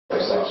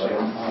All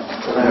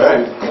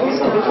right.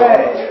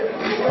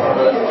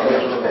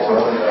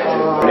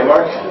 Ready,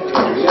 Mark?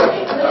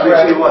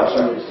 3, 2, 1,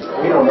 sir.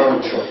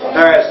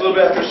 All right, it's a little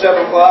bit after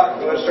 7 o'clock.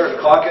 We're going to start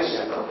the caucus.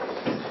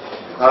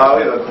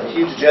 We have a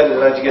huge agenda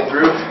tonight to get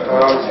through.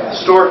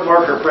 Historic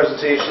marker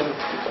presentation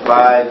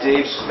by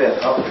Dave Smith.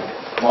 Oh,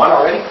 I'm on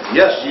already?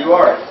 yes, you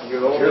are.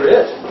 Here it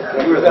is.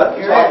 You were that.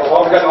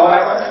 Talk as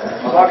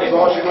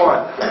long as you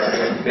want.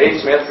 Dave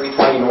Smith,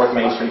 320 North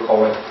Main Street,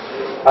 Poland.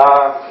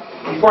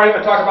 Before I even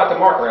talk about the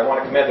marker, I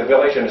want to commend the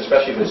village and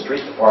especially the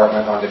street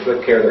department on the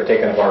good care they're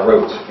taking of our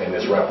roads in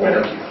this rough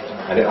winter.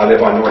 I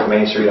live on North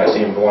Main Street. I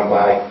see them going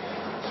by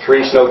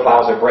 3 snow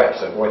plows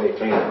abreast, and boy, they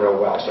clean it real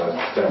well. So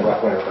it's been a rough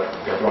winter, but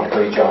they're doing a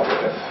great job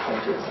with it.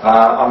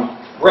 I'm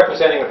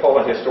representing the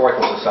Poland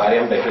Historical Society.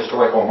 I'm the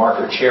historical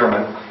marker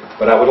chairman,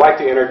 but I would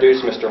like to introduce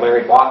Mr.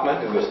 Larry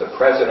Bachman, who is the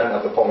president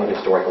of the Poland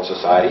Historical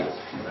Society,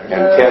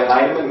 and Ted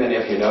Heineman, many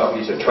of you know,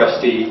 he's a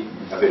trustee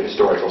of the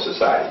Historical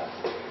Society.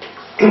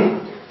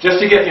 Just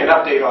to give you an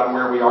update on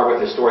where we are with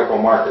historical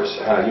markers,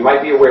 you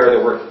might be aware that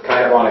we're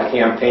kind of on a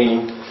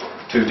campaign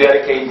to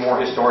dedicate more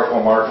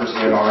historical markers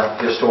in our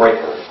historic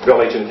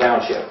village and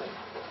township.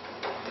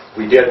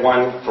 We did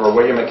one for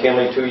William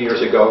McKinley 2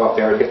 years ago up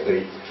there at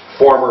the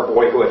former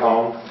boyhood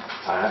home,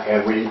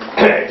 and we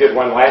did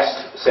one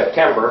last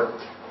September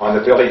on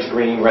the village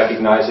green,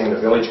 recognizing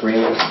the village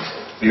green,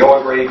 the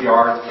old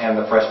graveyard, and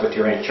the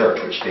Presbyterian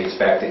church, which dates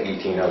back to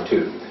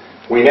 1802.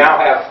 We now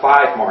have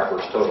 5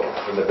 markers total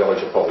in the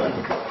village of Poland.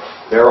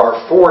 There are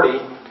 40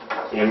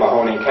 in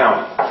Mahoning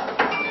County.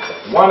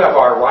 One of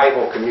our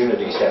rival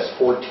communities has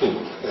 14.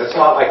 It's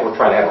not like we're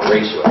trying to have a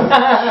race with it,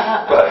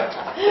 but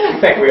we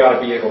think we ought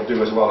to be able to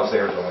do as well as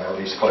they're doing, or at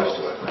least close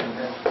to it.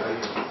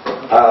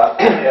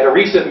 At a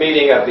recent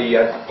meeting of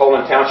the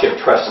Poland Township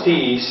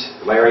trustees,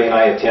 Larry and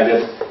I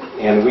attended,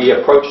 and we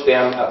approached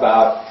them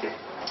about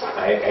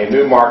a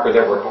new marker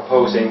that we're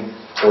proposing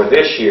for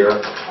this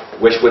year,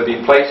 which would be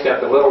placed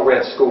at the Little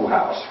Red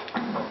Schoolhouse.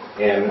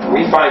 And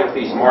we find with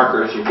these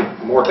markers, you get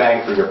more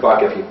bang for your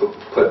buck if you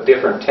put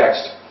different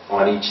text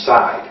on each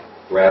side,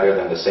 rather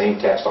than the same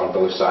text on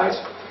both sides.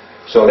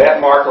 So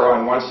that marker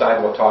on one side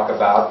will talk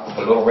about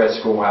the Little Red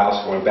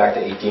Schoolhouse going back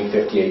to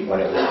 1858 when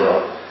it was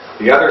built.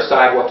 The other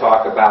side will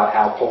talk about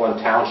how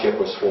Poland Township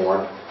was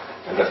formed,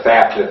 and the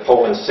fact that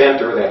Poland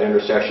Center, that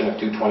intersection of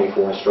 224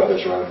 and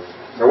Struthers Road,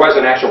 there was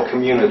an actual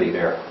community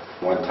there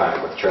one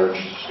time with church,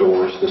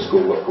 stores, the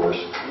school, of course,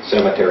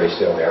 cemetery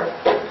still there.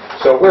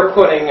 So we're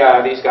putting,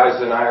 these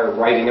guys and I are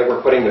writing it,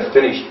 we're putting the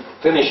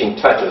finishing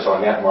touches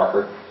on that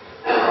marker.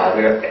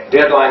 The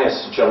deadline is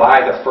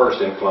July the 1st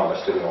in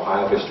Columbus to the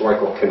Ohio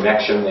Historical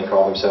Connection, they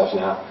call themselves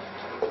now,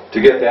 to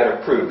get that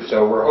approved.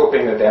 So we're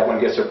hoping that that one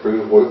gets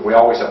approved. We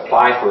always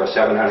apply for a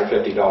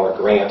 $750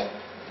 grant,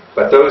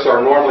 but those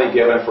are normally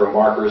given for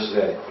markers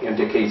that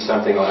indicate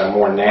something on a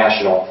more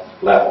national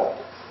level.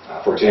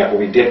 For example,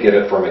 we did get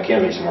it for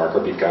McKinley's marker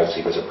because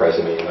he was a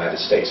president of the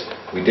United States.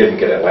 We didn't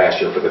get it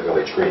last year for the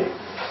Village Green.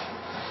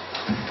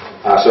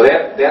 So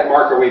that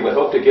marker we would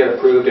hope to get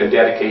approved and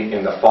dedicate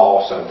in the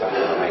fall sometime,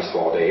 on a nice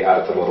fall day,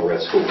 out at the Little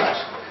Red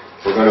Schoolhouse.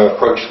 We're going to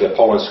approach the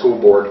Poland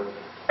School Board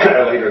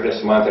later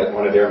this month at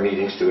one of their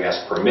meetings to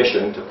ask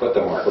permission to put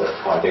the marker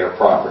on their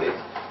property.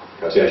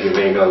 Because as you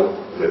may know,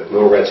 the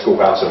Little Red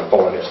Schoolhouse and the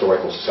Poland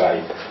Historical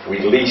Society,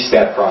 we lease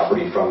that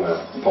property from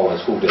the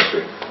Poland School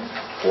District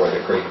for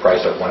the great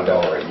price of $1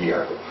 a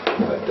year.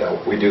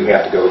 But we do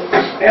have to go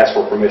ask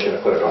for permission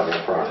to put it on their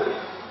property.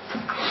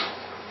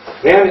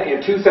 Then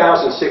in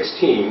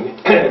 2016,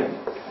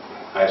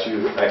 as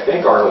you I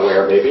think are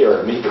aware maybe,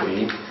 or need to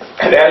be,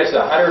 that is the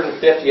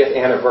 150th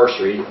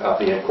anniversary of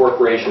the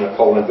incorporation of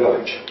Poland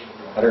Village.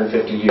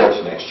 150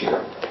 years next year.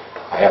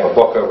 I have a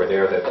book over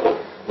there that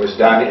was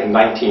done in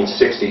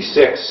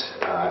 1966,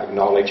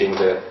 acknowledging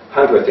the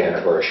 100th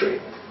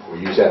anniversary.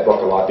 We use that book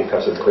a lot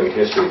because of the great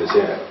history that's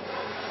in it.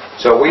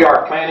 So we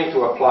are planning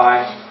to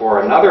apply for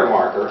another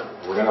marker.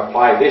 We're going to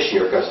apply this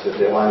year because the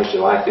deadline is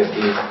July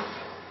 15th.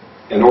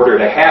 In order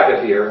to have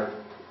it here,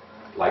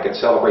 like at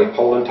Celebrate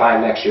Poland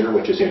Time next year,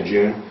 which is in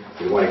June,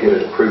 we want to get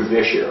it approved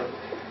this year.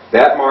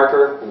 That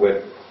marker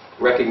would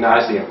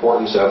recognize the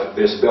importance of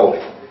this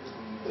building.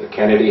 The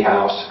Kennedy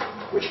House,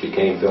 which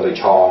became Village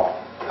Hall.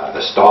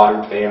 The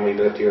Stoddard family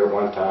lived here at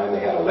one time.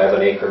 They had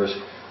 11 acres.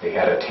 They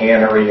had a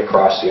tannery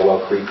across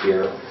Yellow Creek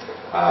here.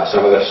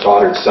 Some of the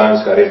Stoddard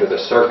sons got into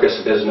the circus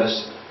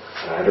business.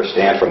 And I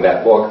understand from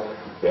that book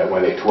that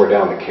when they tore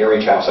down the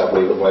carriage house, I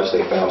believe it was,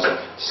 they found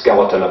a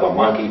skeleton of a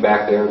monkey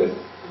back there that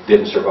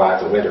didn't survive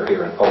the winter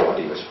here in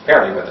Poland. He was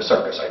apparently with the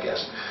circus, I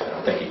guess. I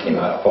don't think he came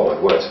out of Poland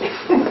woods.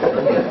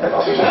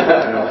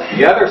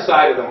 The other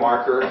side of the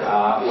marker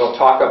will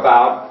talk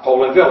about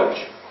Poland Village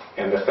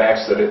and the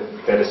facts that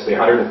it's the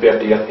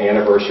 150th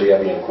anniversary of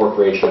the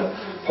incorporation of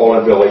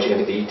Poland Village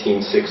in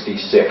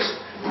 1866.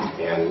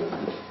 And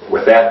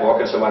with that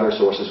book and some other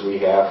sources we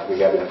have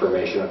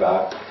information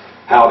about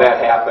how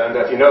that happened.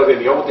 If you know that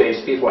in the old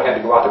days, people had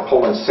to go out to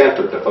Poland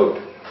Center to vote,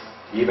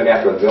 even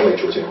after the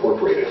village was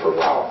incorporated for a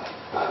while.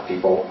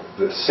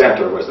 The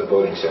center was the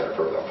voting center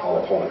for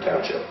all of Poland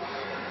Township.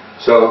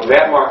 So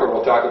that marker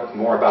will talk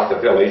more about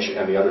the village,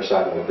 and the other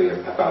side will be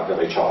about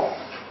Village Hall.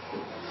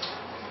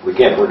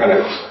 Again, we're going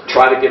to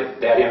try to get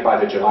that in by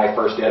the July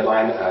 1st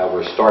deadline.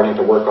 We're starting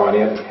to work on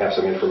it, have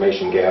some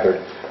information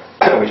gathered.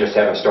 We just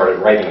haven't started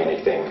writing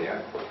anything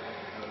yet.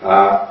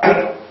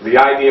 The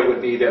idea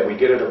would be that we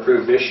get it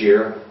approved this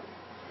year,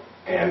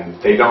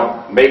 and they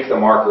don't make the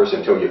markers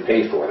until you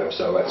pay for them.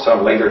 So at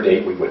some later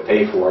date, we would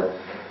pay for it,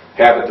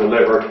 have it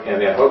delivered, and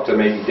then hope to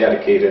maybe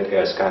dedicate it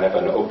as kind of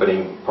an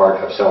opening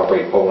part of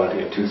Celebrate Poland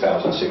in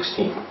 2016,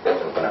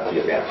 open up the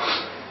event.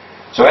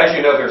 So as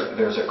you know,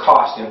 there's a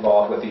cost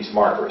involved with these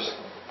markers.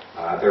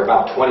 They're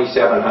about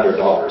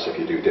 $2,700 if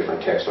you do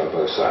different text on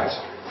both sides.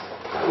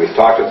 We've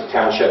talked with the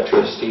township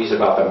trustees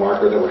about the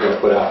marker that we're going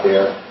to put out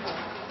there.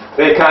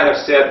 They kind of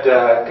said,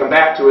 come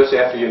back to us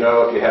after you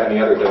know if you have any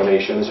other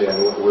donations, and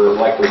we're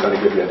likely going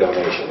to give you a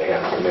donation. They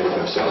haven't committed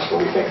themselves,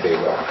 but we think they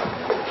will.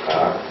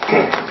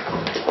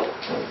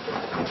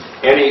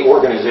 Any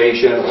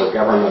organization or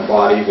government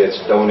body that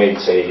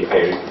donates a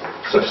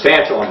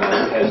substantial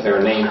amount has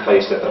their name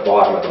placed at the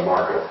bottom of the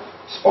marker,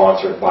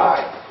 sponsored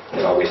by.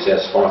 It always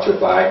says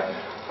sponsored by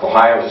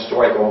Ohio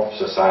Historical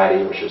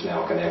Society, which is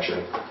now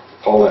Connection,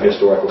 Poland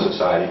Historical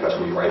Society, because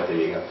we write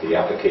the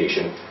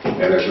application,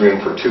 and there's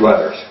room for 2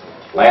 others.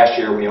 Last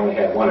year we only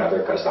had 1 other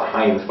because the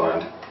Heim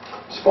Fund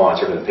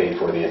sponsored and paid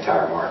for the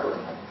entire marker.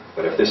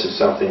 But if this is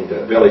something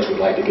the village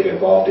would like to get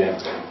involved in,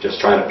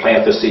 just trying to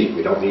plant the seed.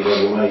 We don't need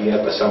any money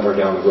yet, but somewhere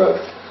down the road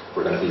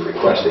we're going to be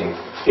requesting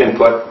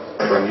input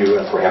from you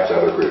and perhaps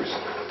other groups.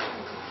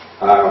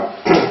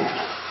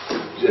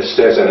 Just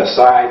as an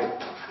aside,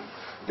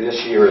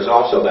 this year is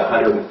also the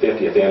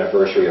 150th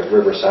anniversary of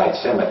Riverside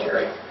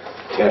Cemetery.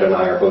 Ted and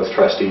I are both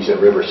trustees at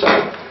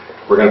Riverside.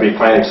 We're going to be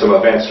planning some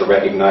events to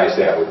recognize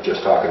that. We were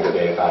just talking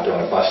today about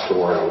doing a bus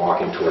tour and a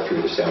walking tour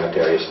through the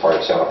cemetery as part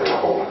of Celebrate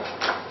Poland.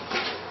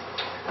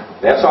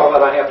 That's all that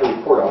I have to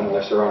report on,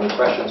 unless there are any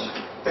questions.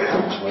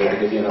 Just wanted to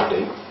give you an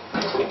update.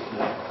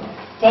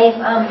 Dave,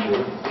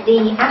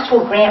 the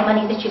actual grant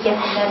money that you get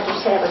from them, you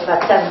said it was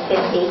about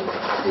 $750,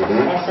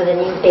 and so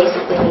then you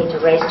basically need to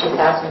raise $2,000.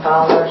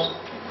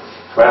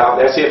 Well,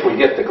 that's if we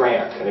get the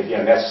grant, and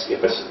again, that's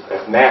if it's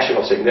of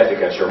national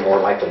significance, you're more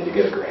likely to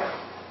get a grant.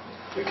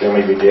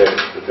 McKinley, we did.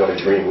 The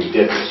Village Green, we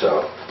didn't.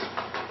 So.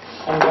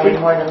 And they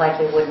more than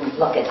likely wouldn't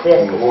look at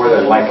this. More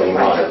than likely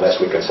not, unless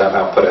we can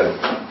somehow put a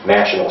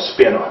national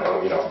spin on it.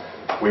 You know,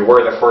 we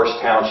were the first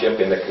township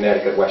in the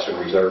Connecticut Western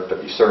Reserve to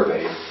be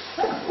surveyed.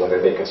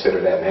 Whether they consider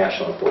that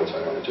national importance, I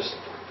don't know. It just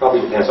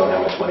probably depends on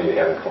how much money they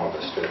have in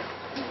Columbus, too.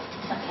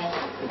 Okay.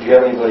 Do you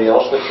have anybody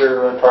else that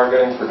you're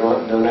targeting for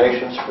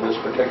donations for this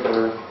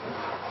particular?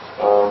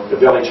 The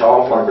Village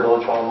Hall marker?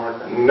 Village Hall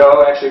marker?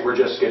 No, actually, we're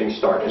just getting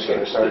started.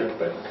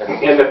 But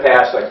in the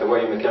past, like the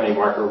William McKinley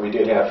marker, we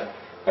did have.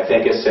 I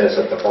think it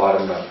says at the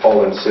bottom,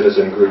 Poland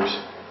citizen groups,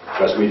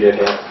 because we did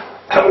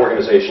have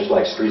organizations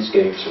like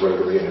Streetscapes,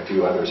 Rotary, and a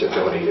few others that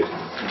donated.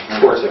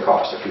 Of course, it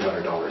costs a few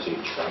 $100s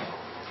each. So.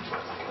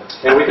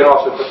 And we can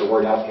also put the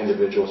word out to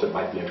individuals that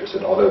might be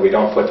interested, although we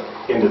don't put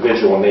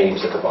individual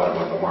names at the bottom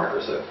of the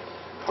markers. The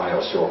Ohio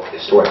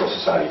Historical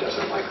Society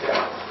doesn't like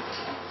that.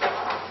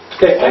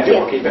 Okay, thank you.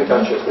 We'll keep in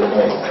touch.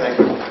 Thank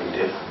you. We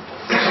did.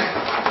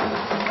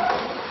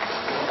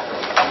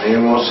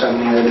 Anyone else have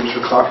any items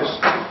for caucus?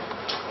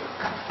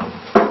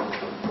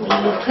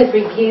 We could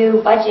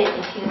review budget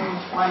if you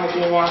want to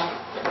do that,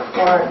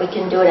 or we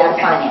can do it out of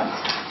finance.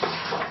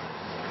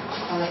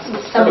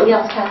 Somebody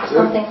else have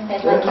something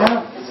they'd like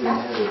to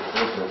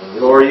discuss?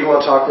 Laura, you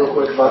want to talk real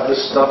quick about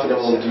this stuff, and then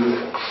we'll do...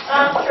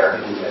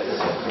 Sure.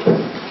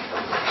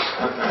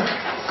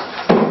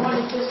 I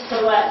wanted just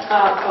to let,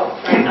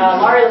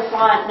 Mario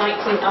Font,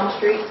 19 Elm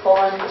Street,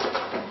 Poland.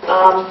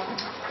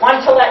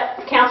 Wanted to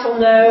let council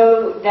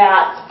know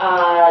that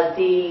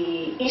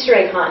the Easter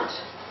egg hunt,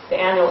 the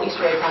annual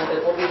Easter egg hunt,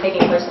 that will be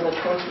taking place on the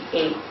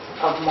 28th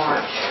of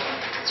March.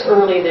 It's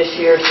early this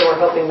year, so we're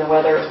hoping the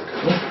weather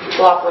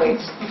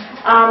cooperates.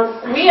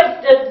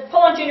 The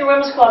Poland Junior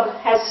Women's Club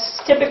has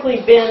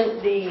typically been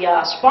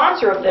the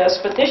sponsor of this,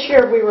 but this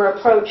year we were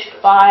approached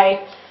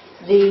by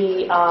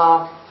the,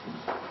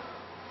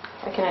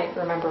 what can I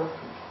remember,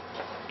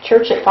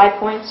 Church at 5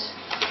 Points?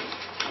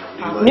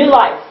 New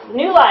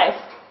Life.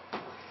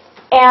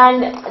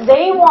 And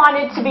they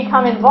wanted to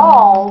become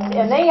involved,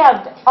 and they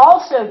have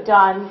also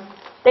done,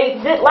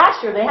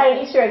 last year they had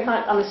an Easter egg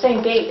hunt on the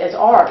same date as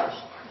ours.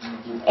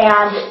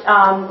 And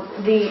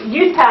the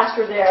youth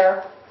pastor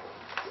there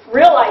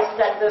realized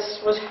that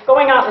this was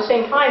going on at the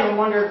same time and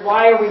wondered,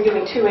 why are we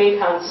doing 2 egg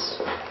hunts,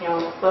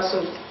 less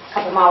than a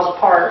couple miles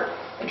apart,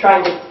 and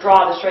trying to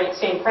draw the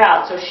same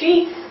crowd. So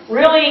she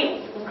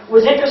really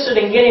was interested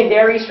in getting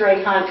their Easter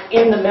egg hunt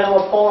in the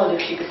middle of Poland if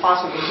she could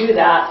possibly do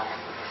that.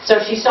 So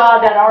she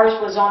saw that ours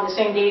was on the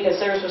same date as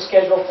theirs was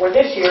scheduled for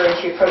this year, and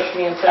she approached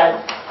me and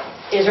said,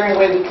 is there any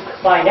way we could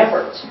combine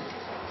efforts?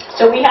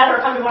 So we had her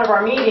come to one of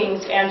our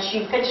meetings, and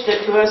she pitched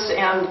it to us,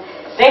 and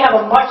they have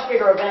a much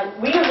bigger event.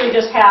 We usually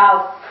just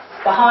have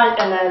the hunt,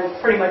 and then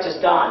pretty much it's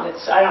done.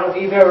 I don't know if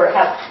you've ever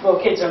had little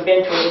kids and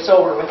been to it. It's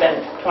over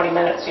within 20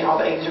 minutes. You know,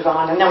 the eggs are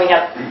gone, and then we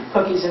have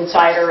cookies and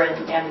cider, and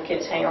the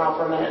kids hang around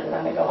for a minute, and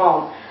then they go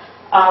home.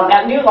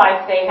 At New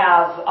Life, they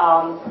have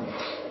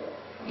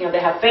they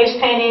have face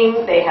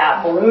painting, they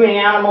have ballooning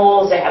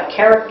animals, they have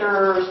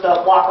characters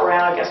that walk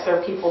around. I guess there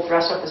are people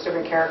dressed up as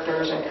different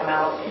characters and come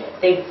out.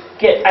 They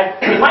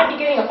might be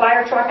getting a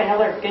fire truck. I know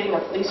they're getting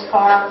a police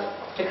car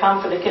to come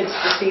for the kids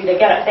to see.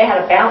 They had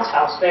a bounce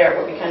house there,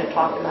 but we kind of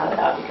talked them out of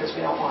that because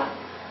we don't want.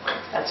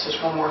 That's just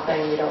one more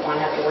thing. We don't want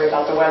to have to worry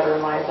about the weather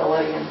and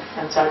liability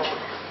and such.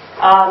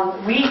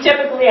 We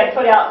typically had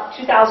put out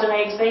 2,000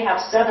 eggs. They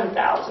have 7,000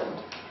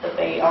 that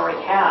they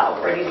already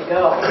have ready to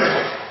go.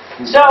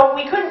 So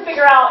we couldn't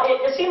figure out,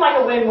 it seemed like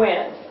a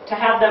win-win to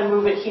have them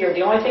move it here.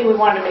 The only thing we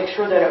wanted to make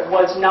sure that it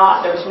was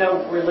not, there was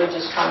no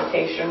religious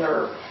connotation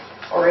or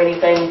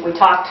anything. We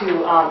talked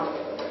to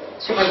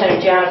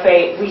Superintendent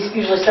Janafe. We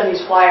usually send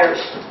these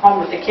flyers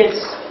home with the kids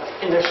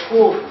in their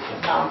school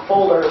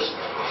folders,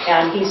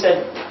 and he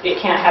said it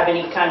can't have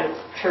any kind of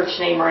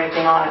church name or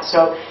anything on it.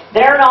 So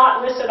they're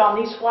not listed on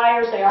these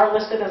flyers. They are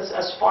listed as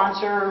a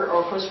sponsor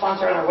or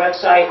co-sponsor on our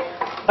website.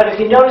 But if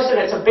you notice that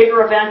it's a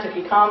bigger event, if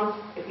you've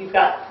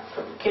got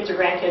kids or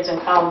grandkids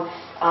and come,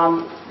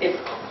 it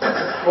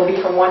will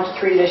be from 1 to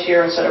 3 this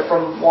year instead of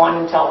from 1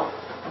 until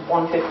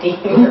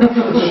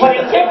 1:15.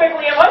 But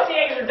typically, once the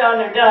eggs are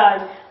done, they're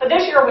done. But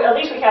this year, at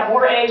least we have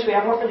more eggs. We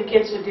have more for the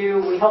kids to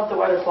do. We hope the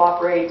weather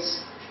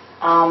cooperates.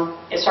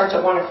 It starts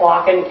at 1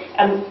 o'clock,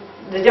 and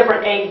the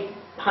different egg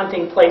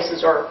hunting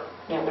places are,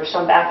 there's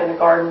some back in the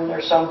garden,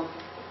 there's some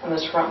on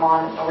this front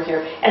lawn over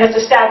here. And it's a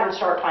staggered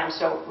start time,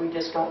 so we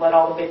just don't let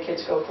all the big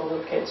kids go with the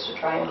little kids to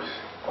try and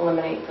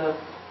eliminate the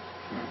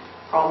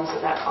problems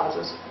that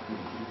causes.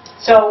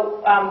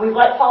 So we've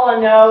let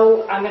Paula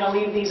know. I'm going to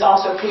leave these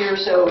also here,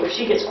 so if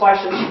she gets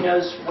questions, she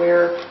knows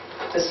where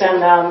to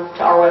send them,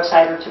 to our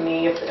website or to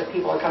me if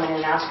people are coming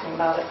in and asking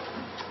about it.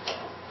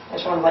 I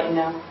just want to let you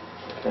know.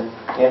 Okay.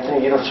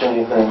 Anthony, you don't see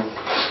any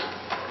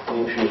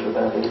issues with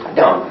that, do you? I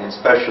don't, and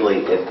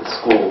especially if the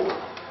school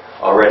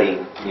already,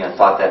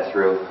 thought that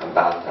through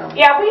about them.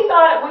 Yeah, we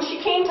thought when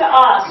she came to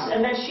us, and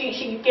then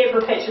she gave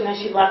her pitch, and then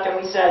she left, and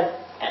we said,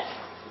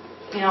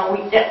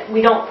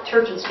 we don't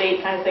church and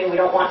state kind of thing. We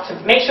don't want to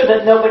make sure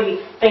that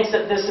nobody thinks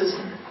that this is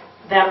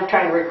them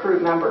trying to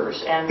recruit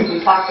members. And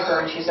we talked to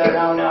her, and she said,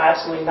 no,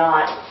 absolutely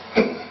not.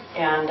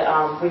 And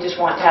they just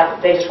wanted to have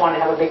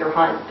a bigger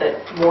hunt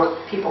that more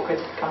people could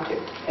come to.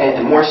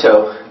 And more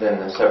so than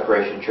the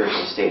separation of church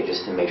and state,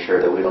 just to make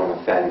sure that we don't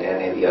offend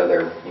any of the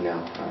other,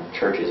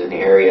 churches in the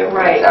area. When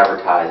Right. it's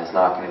advertised, it's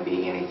not going to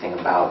be anything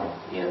about,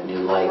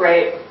 New Life.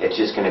 Right. It's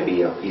just going to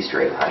be an Easter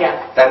egg hunt.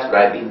 Yeah. That's what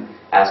I'd be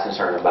as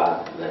concerned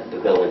about,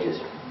 the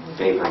villages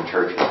favoring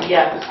churches.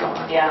 Yeah, That's going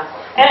on. yeah.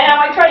 And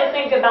I try to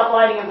think about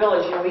lighting a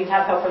village. We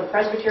have help from the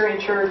Presbyterian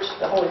Church.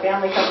 The Holy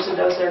Family comes and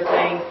does their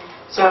thing.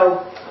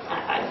 So,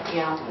 I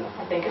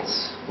think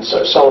it's...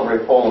 So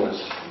Celebrate Poland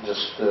is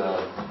just a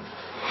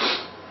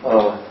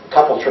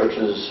couple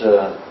churches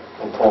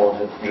in Poland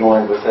have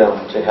joined with them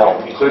to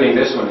help. Including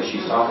this one that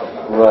she's talking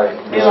about. Right.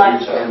 New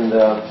Life. And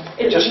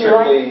It's just New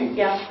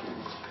Life,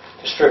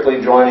 strictly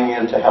joining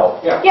in to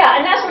help. Yeah. Yeah,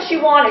 and that's what she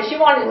wanted. She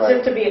wanted Right.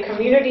 it to be a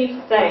community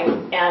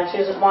thing, and she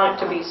doesn't want it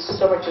to be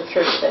so much a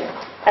church thing.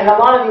 And a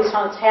lot of these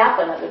hunts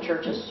happen at the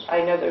churches.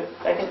 I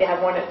think they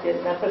have one at the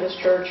Methodist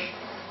Church,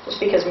 just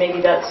because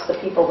maybe that's the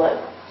people that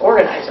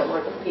organize them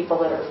or the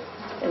people that are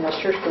in those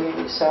church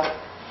communities. So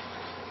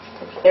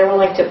they're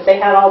willing to.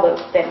 She's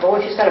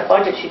got a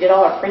budget. She did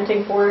all our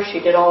printing for us. She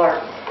did all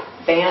our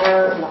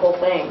banner and the whole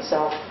thing.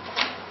 So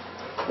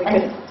we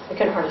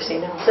couldn't hardly say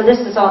no. So this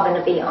is all going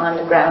to be on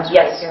the grounds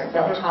Yes. right here at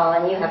Village Hall,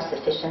 and you have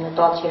sufficient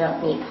adults. You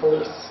don't need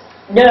police.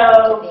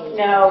 No.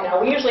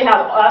 We usually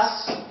have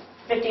us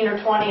 15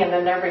 or 20, and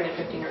then they're bringing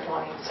 15 or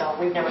 20. So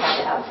we've never had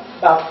to have.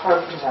 About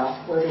parking now,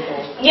 where do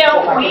they? We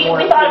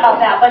thought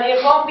about that, but it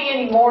won't be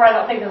any more, I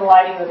don't think, than the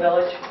lighting of the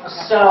village. Okay.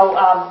 So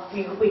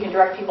we can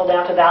direct people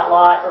down to that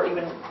lot or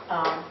even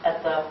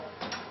at the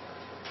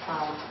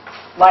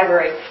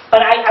library.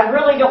 But I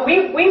really don't,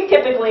 we've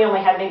typically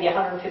only had maybe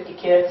 150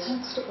 kids.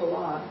 That's still a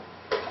lot.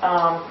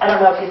 I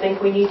don't know if you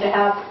think we need to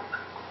have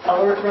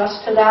alert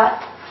Russ to that.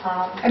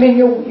 I mean,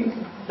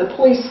 the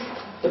police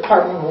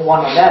department will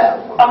want to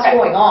know what's Okay.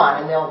 going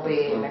on, and there'll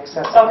be an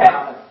excessive Okay.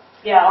 amount of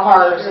Yeah, I'll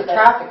cars make sure and that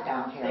traffic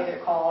down they here.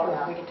 get a call, or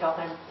Yeah. we can tell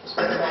them to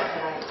speak to that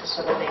tonight, just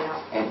so that they know.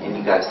 And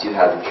you guys do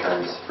have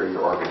insurance for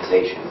your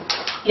organization.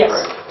 Yes,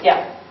 Right.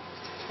 yeah.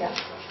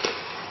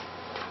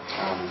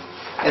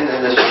 And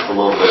then there's just a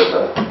little bit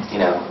of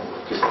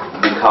just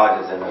be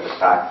cognizant of the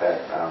fact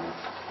that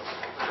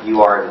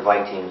you are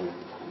inviting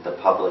the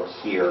public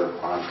here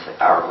onto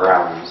our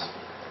grounds,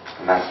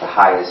 and that's the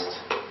highest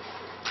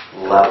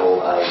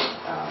level of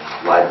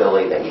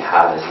liability that you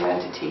have as an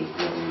entity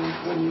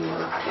when you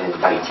are an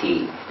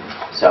invitee.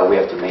 So we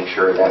have to make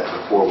sure that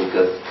before we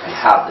go and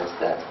have this,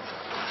 that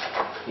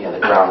the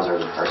grounds are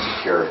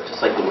secure,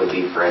 just like it would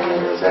be for any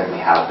other event we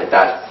have. But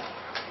that,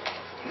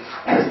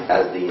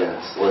 as the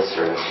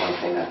solicitor, that's one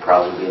thing I'd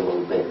probably be a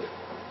little bit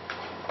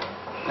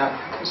not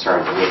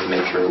concerned, but we have to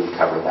make sure we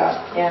cover that.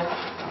 Yeah.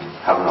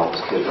 Having all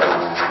those kids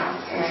running around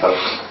and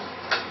folks,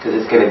 because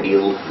it's going to be,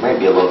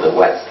 might be a little bit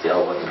wet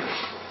still, and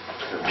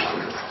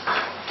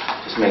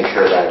just make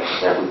sure that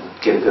we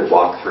get a good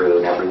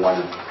walkthrough and everyone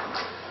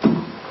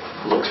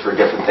looks for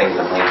different things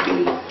that might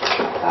be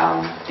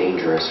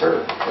dangerous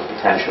or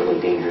potentially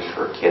dangerous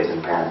for kids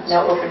and parents.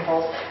 No open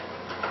holes.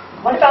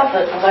 What about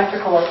the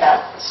electrical at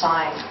that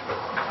sign?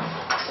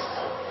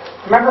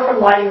 Remember from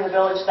Lighting the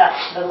Village,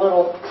 the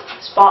little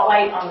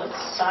spotlight on the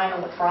sign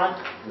on the front?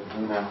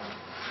 No.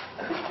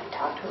 Who did I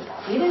talk to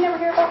about? You didn't ever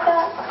hear about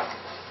that?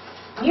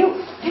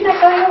 Didn't I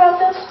tell you about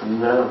this?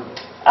 No.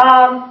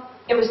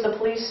 It was the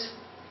police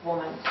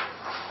woman,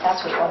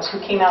 that's who it was, who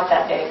came out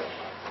that day.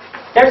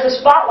 There's a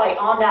spotlight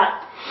on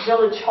that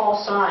Village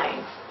Hall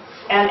sign,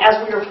 and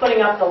as we were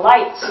putting up the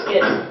lights,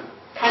 it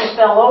kind of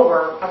fell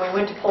over, and we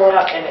went to pull it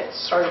up, and it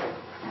started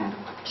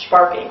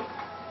sparking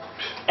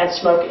and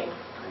smoking.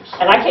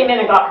 And I came in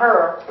and got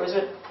her, it was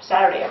a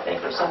Saturday, I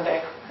think, or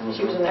Sunday.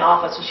 She was in the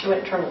office, and she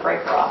went to turn the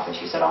breaker off, and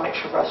she said, I'll make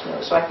sure Russ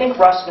knows. So I think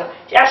Russ knows.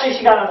 Actually,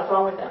 she got on the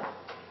phone with him.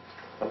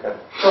 Okay.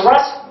 So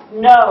Russ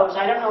knows.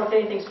 I don't know if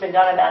anything's been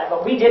done about it,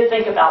 but we did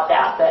think about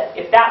that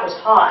if that was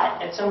hot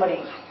and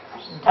somebody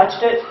touched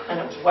it and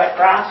it was wet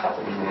grass, that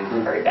would be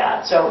very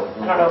bad. So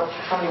I don't know if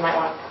somebody might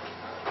want to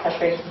touch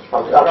base with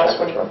Russ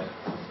when he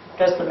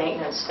does the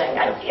maintenance thing.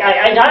 I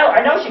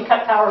know she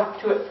cut power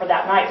to it for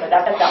that night, but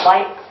I bet that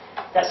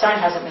sign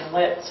hasn't been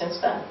lit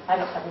since then. I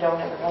don't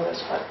ever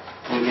notice, but.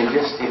 And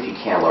just, if you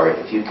can, Lori,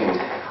 if you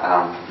can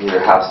either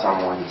have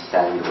someone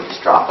send or just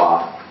drop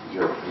off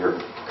your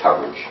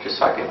coverage, just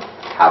so I can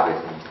have it.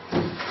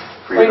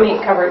 What do you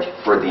mean, coverage?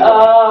 For the...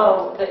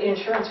 the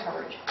insurance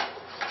coverage.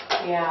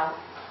 Yeah.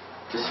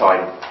 Just so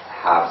I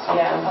have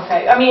something. Yeah,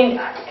 okay. I mean,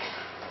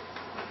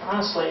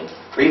 honestly...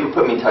 Or even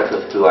put me in touch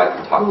with who I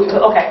can talk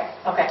to.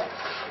 Okay.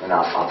 And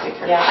I'll take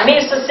care of it. Yeah, I mean,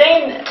 it's the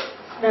same...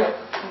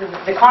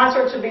 The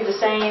concerts would be the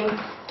same,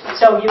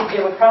 so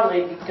it would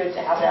probably be good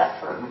to have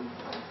that for...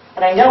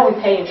 But I know we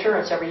pay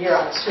insurance every year.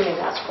 I'm assuming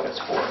that's what it's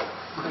for.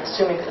 I'm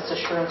assuming it's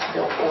insurance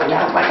bill for You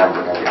have that. my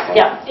number and everything.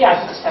 Yeah, I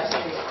can just text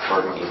it to you.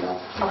 Or an email.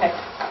 Okay.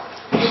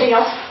 Anything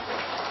else?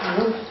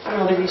 I'm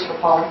going to leave these for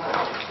Paul.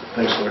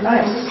 Thanks, Lord.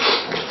 Nice.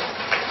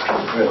 All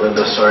right,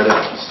 Linda, sorry to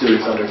steal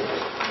your thunder.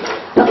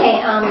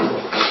 Okay,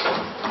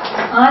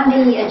 on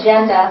the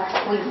agenda,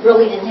 we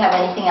really didn't have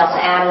anything else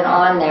added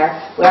on there.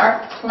 We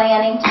aren't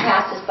planning to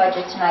pass this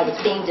budget tonight.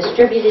 It's being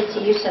distributed to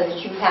you so that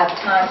you have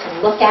time to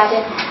look at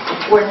it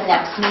before the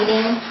next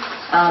meeting.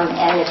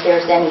 And if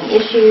there's any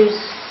issues,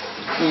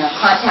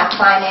 contact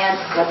finance.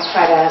 Let's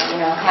try to,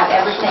 have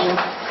everything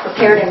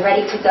prepared and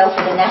ready to go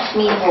for the next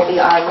meeting. Will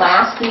be our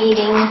last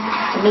meeting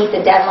to meet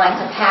the deadline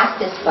to pass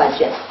this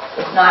budget.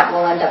 If not,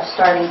 we'll end up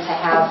starting to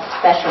have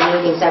special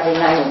meetings every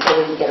night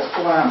until we can get a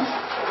quorum.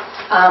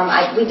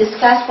 We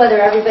discussed whether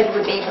everybody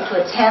would be able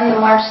to attend the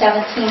March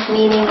 17th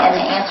meeting, and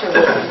the answer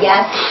was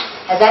yes.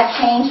 Has that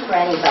changed for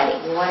anybody?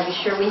 We want to be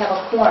sure we have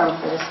a quorum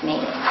for this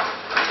meeting.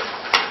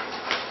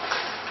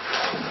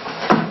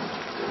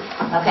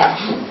 Okay.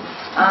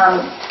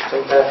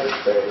 St. Patrick's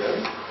Day,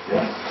 right?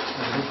 Yeah.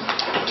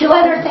 Two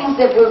other things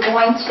that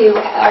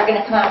are going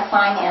to come out of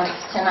finance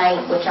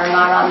tonight, which are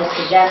not on this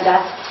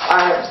agenda,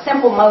 are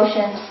simple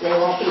motions. They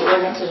won't be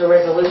ordinances or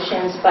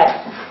resolutions, but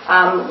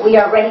we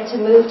are ready to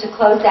move to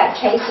close that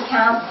Chase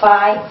account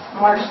by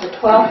March the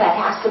 12th. That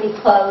has to be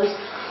closed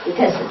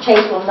because the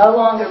Chase will no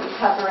longer be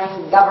covering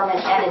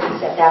government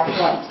entities at that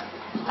point.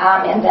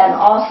 And then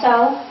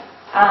also,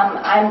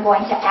 I'm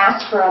going to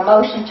ask for a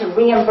motion to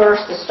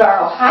reimburse the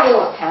Star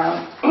Ohio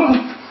account,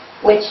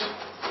 which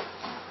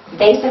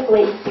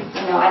basically,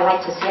 I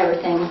like to see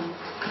everything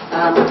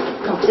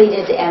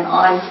completed and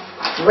on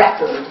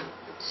record.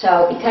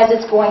 So because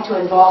it's going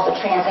to involve a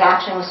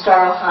transaction with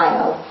Star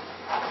Ohio,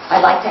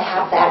 I'd like to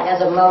have that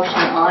as a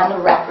motion on the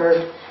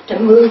record to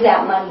move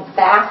that money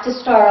back to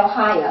Star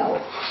Ohio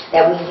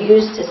that we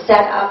used to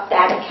set up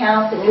that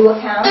account, the new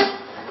account.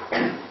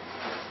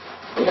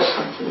 You look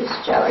confused,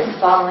 Joe. Are you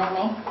following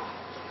me?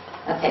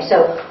 Okay,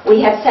 so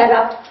we had set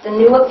up the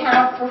new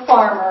account for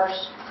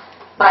farmers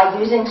by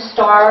using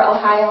Star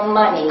Ohio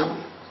money.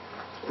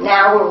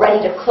 Now we're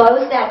ready to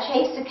close that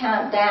Chase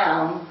account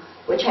down,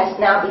 which has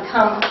now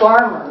become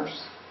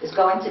farmers, is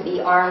going to be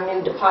our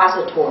new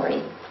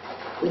depository.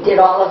 We did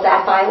all of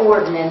that by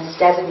ordinance,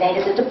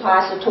 designated the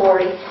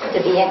depository to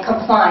be in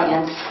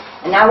compliance,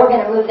 and now we're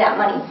going to move that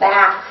money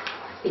back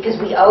because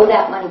we owe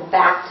that money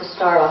back to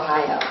Star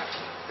Ohio.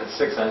 It's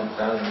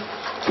 $600,000.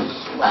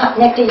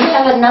 Nick, do you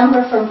have a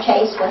number from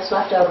Chase? What's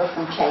left over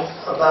from Chase?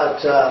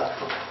 About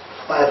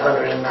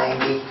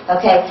 590.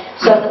 Okay,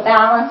 so the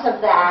balance of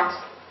that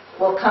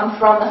will come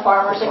from the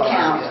farmer's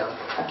account,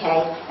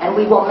 okay, and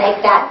we will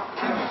make that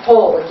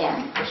whole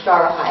again for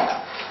Star Ohio.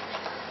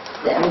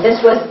 And this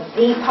was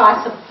the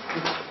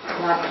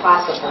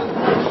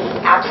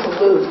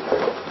absolute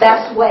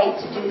best way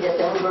to do this,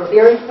 and we were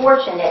very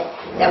fortunate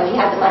that we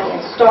had the money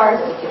in Star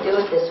that we could do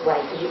it this way,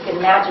 because you can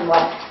imagine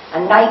what a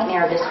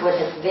nightmare this would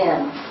have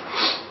been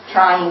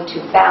trying to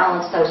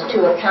balance those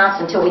two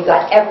accounts until we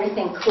got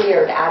everything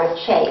cleared out of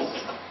Chase.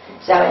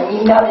 So, and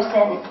you notice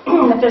in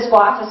the fiscal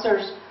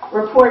officer's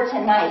report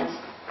tonight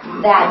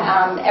that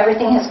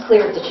everything has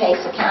cleared the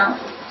Chase account.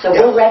 So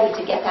we're ready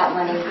to get that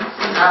money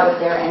out of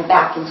there and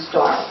back in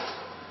store.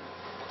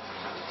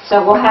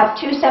 So we'll have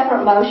two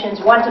separate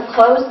motions, one to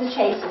close the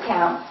Chase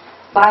account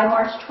by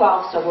March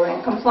 12th, so we're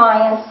in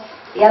compliance.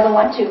 The other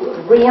one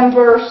to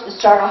reimburse the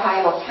Start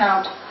Ohio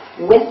account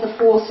with the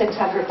full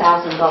 $600,000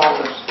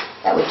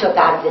 that we took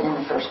out of it in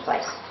the first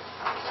place.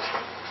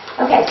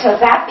 Okay, so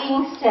that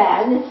being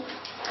said,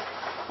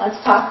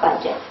 let's talk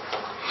budget.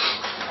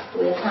 Do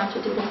we have time to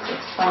do this?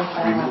 It's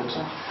 25 minutes.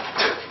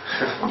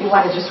 Do you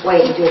want to just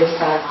wait and do this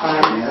out of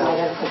time? So I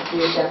don't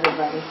confuse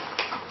everybody.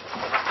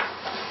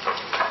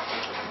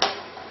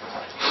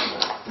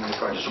 You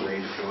probably just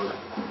read if you want.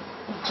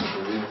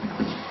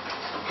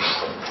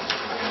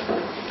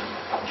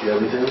 Do you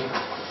have anything?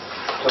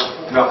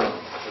 Nothing.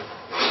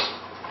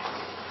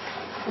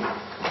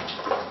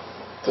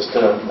 Just a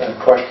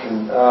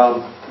question.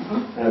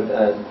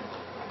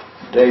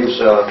 Dave's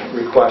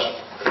request,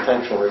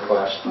 potential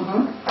request,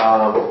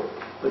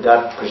 would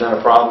that present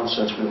a problem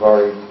since we've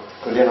already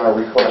put in our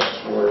requests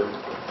for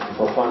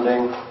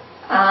funding?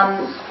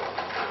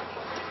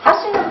 How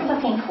soon are we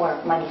looking for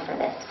money for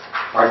this?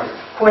 Pardon?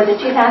 For the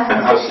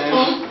 2016? How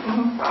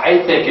soon?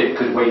 I think it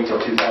could wait till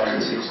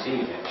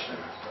 2016, actually.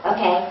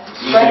 Okay.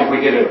 Even if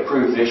we get it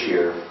approved this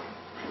year,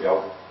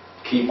 they'll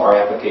keep our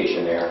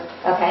application there.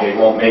 Okay. They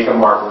won't make a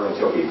marker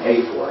until we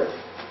pay for it.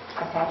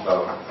 Okay.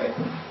 So,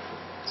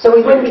 So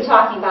we wouldn't be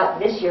talking about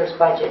this year's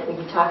budget, we'd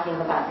be talking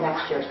about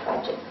next year's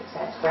budget, is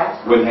that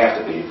correct? wouldn't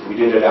have to be. If we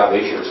did it out of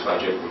this year's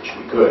budget, which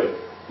we could,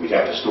 we'd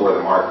have to store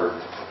the marker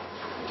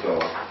until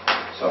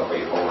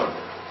celebrate Poland.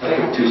 I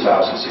think in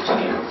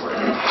 2016 before.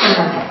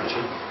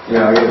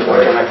 Yeah, I guess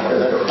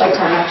Like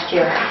till next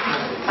year,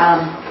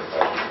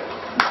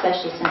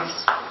 especially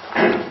since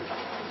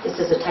this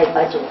is a tight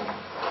budget.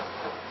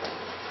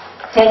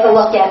 Take a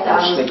look at,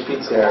 sneak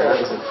peeks there.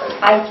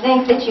 I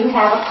think that you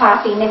have a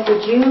copy. Nick,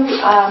 would you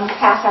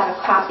pass out a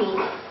copy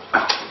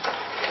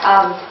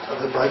of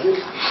Of the budget?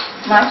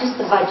 not just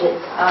the budget,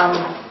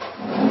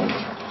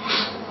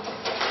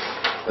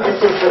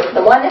 this is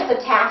the one that's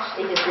attached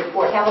to his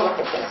report. Have a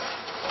look at this.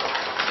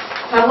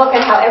 Have a look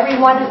at how every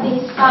one of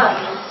these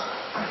funds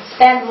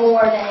spent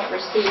more than it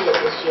received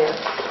this year.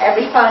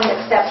 Every fund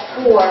except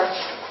for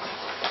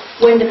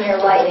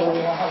Windermere Lighting.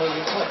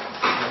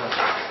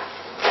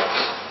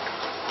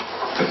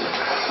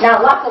 Now,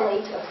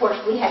 luckily, of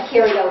course, we had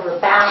carryover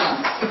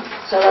balance.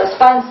 So those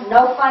funds,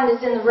 no fund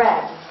is in the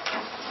red.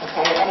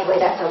 Okay, anyway,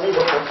 that's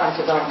illegal for a fund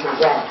to go into the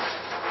red.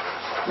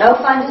 No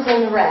fund is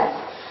in the red.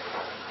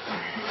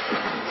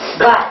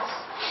 But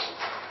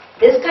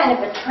this kind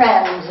of a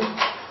trend,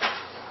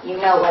 you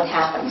know what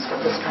happens with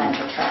this kind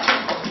of a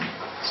trend.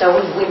 So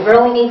we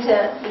really need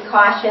to be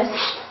cautious.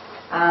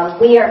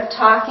 We are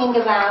talking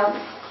about,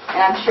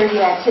 and I'm sure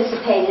you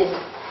anticipated,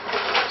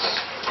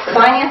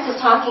 Finance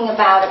is talking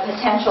about a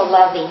potential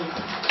levy,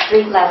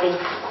 street levy,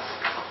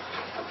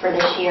 for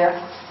this year,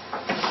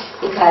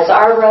 because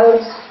our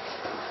roads,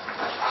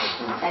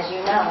 as you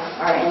know,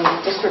 are in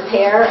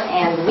disrepair,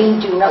 and we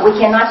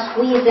cannot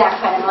squeeze that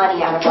kind of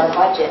money out of our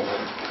budget.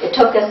 It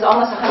took us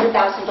almost $100,000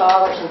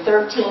 in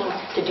 2013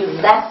 to do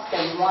less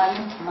than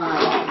 1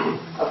 mile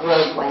of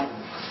roadway.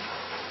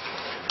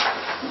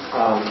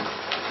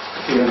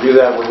 If you're going to do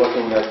that, we're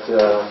looking at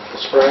the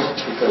spring,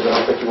 because I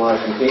don't think you want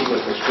to compete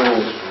with the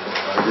schools.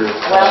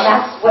 Well,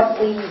 that's what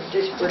we were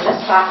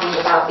just talking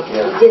about,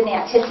 because we didn't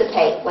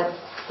anticipate what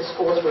the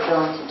schools were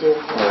going to do.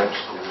 Right.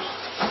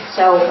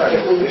 So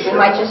we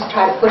might just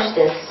try to push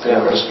this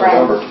for this spring.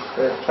 November.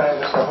 They're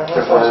planning this November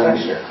They're for planning,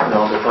 next year.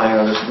 no, they're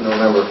planning on this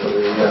November for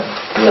the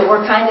So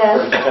we're kind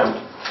of attempt.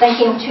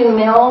 thinking 2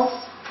 mills.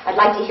 I'd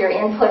like to hear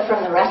input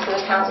from the rest of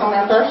the council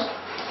members.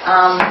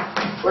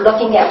 We're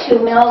looking at 2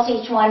 mills.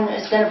 Each one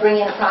is going to bring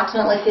in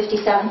approximately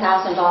 $57,000.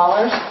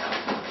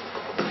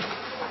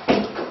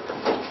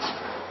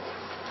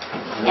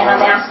 And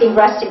I'm asking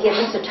Russ to give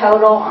us a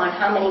total on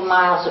how many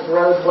miles of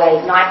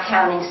roadway, not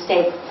counting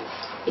state,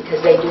 because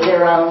they do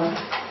their own,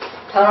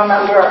 total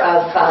number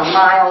of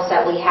miles that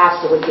we have,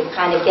 so we can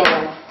kind of get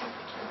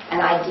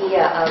an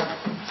idea of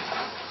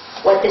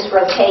what this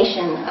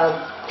rotation of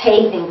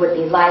paving would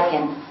be like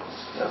and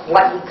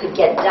what we could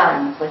get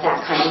done with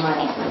that kind of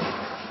money.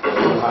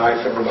 I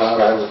figured out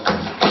I was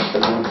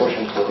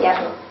pushing for it.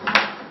 Yep.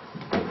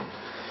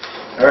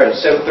 All right,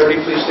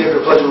 7:30, please stand for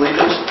the Pledge of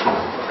Allegiance.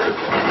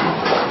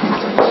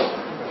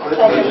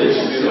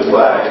 Allegiance to the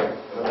flag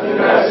of the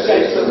United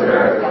States of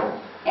America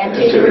and to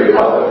the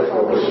republic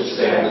for which it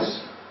stands,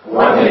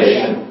 one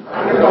nation,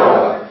 under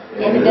God,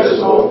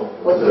 indivisible,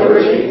 with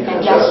liberty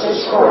and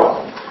justice for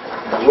all.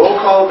 Roll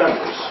call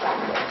members.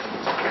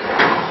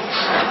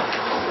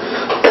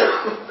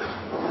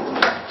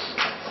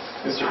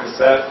 Mr.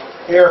 Cassett.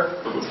 Here.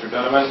 Mr.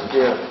 Donovan.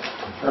 Here.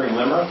 Attorney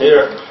Limmer.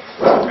 Here.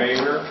 Mr.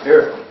 Major.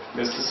 Here.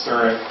 Mrs.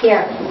 Surratt.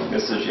 Here.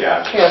 Mrs.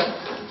 Yap. Here.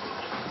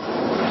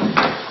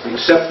 The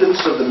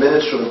acceptance of the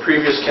minutes from the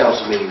previous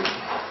council meeting.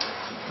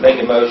 Make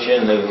a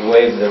motion to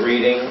waive the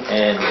reading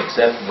and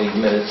accept the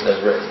minutes as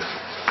written.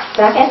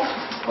 Second?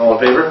 All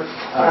in favor?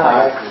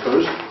 Aye.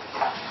 Opposed?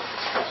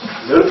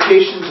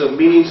 Notifications of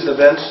meetings and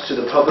events to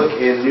the public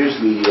and news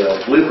media.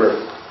 Blooper.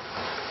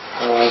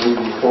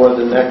 Before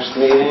the next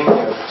meeting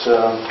at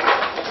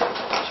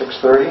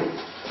 6:30.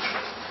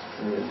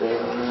 Any date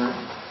on that?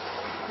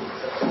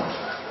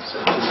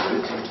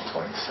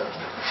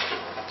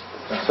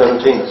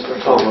 17th.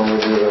 So when we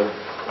do the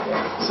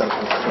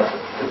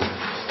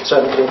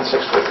 17th,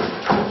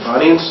 6:30.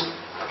 Audience?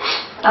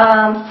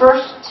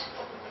 First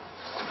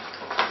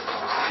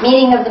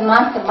meeting of the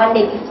month, the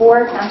Monday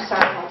before. I'm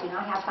sorry, I do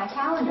not have my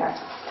calendar.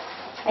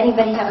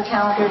 Anybody have a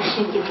calendar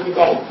to give me the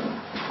date?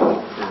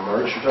 In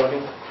March, you're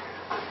talking?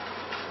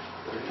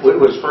 It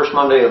was first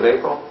Monday of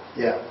April?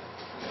 Yeah.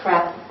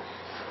 Correct.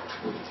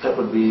 That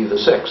would be the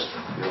 6th.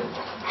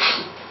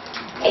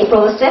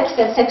 April the 6th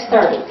at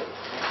 6:30.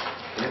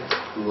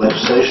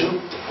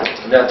 Legislation?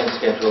 Nothing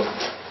scheduled.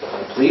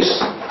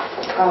 Police?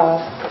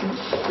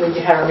 We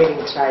have our meeting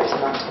tonight, so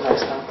not the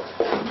next one.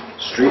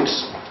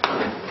 Streets?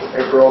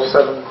 April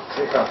 17th,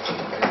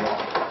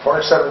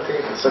 March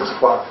 17th at 6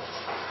 o'clock.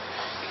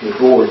 Okay,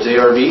 boards,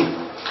 ARB?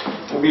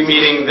 We'll be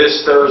meeting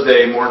this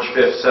Thursday, March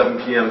 5th, 7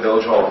 p.m.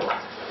 Village Hall.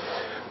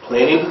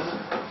 Planning?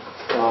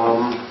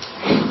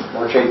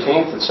 March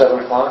 18th at 7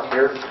 o'clock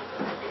here.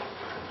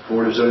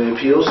 Board of Zoning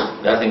Appeals?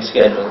 Nothing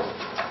scheduled.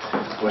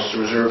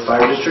 Western Reserve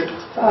Fire District?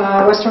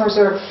 Western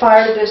Reserve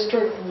Fire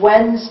District,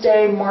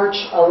 Wednesday,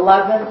 March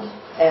 11th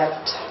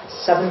at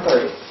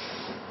 7:30.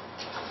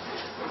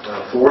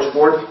 Forest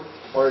Board?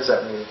 Where is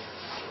that meeting?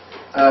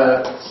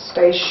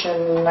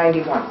 Station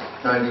 91,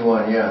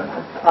 91, yeah.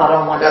 out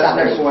on one That's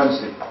Saturday. next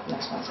Wednesday.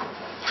 Next Wednesday.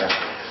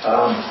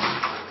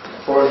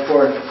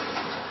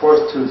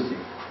 Fourth Tuesday.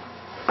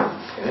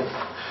 Okay.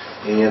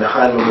 And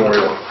Hyde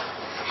Memorial?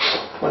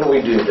 When do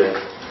we do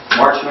that?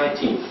 March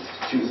 19th,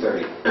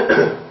 2:30.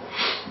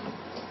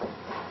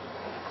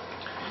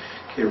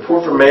 Okay,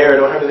 report from Mayor. I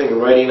don't have anything in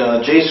writing.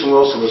 Jason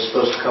Wilson was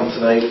supposed to come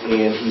tonight,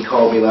 and he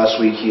called me last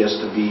week. He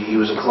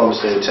was in Columbus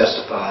Day to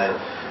testify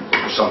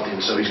or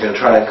something, so he's going to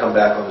try and come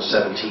back on the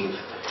 17th.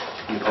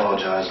 He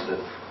apologized, but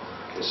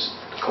I guess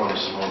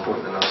Columbus is more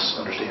important than us,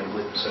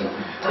 understandably, so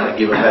I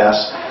give him a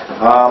pass.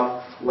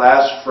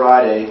 Last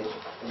Friday,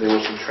 there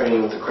was some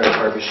training with the credit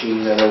card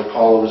machine. I know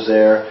Paula was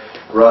there.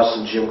 Russ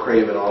and Jim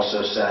Craven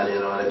also sat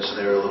in on it, so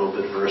they were a little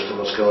bit versed in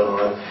what's going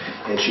on.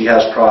 And she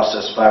has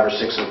processed 5 or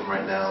 6 of them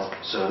right now.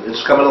 So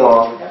it's coming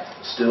along.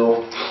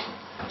 Still,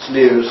 it's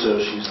new, so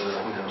she's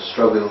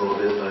struggling a little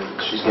bit, but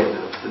she's getting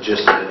the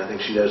gist of it. I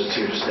think she knows it's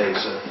here to stay,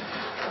 so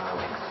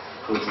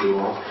hopefully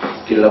we'll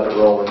get it up and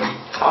rolling.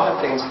 How have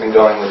things been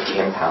going with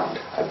the impound?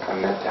 I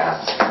meant to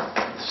ask.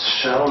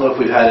 I don't know if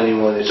we've had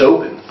anyone, it's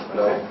open. I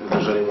don't know if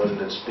there's anyone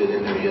that's been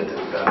in there yet that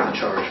we've gotten a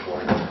charge for.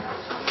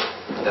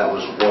 That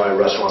was why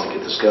Russ wanted to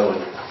get this going,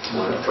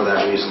 for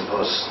that reason,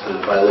 plus the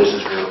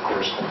violations bureau, of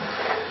course.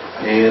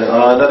 And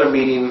another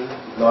meeting,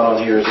 not on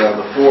here, is on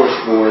the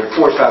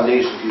Forest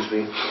Foundation,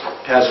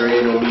 has their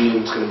annual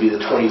meeting. It's going to be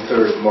the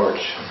 23rd of March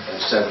at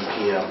 7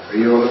 p.m.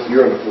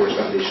 You're on the Forest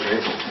Foundation,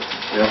 right?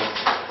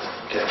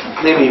 Yeah? Okay.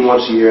 They meet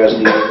once a year as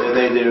needed, and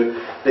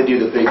they do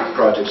the big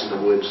projects in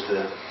the woods,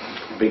 the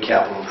big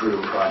capital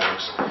improvement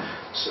projects.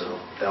 So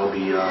that will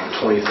be the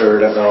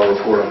 23rd, and I'll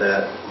report on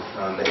that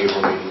on the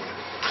April meeting.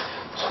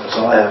 So that's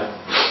all I have.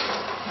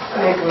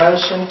 Make a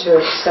motion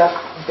to accept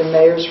the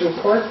mayor's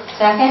report.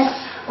 Second?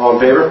 All in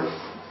favor?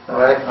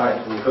 All right.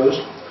 Any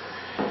opposed?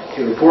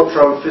 Okay, report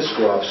from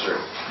fiscal officer.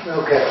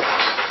 Okay.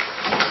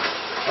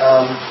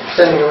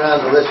 Sending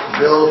around the list of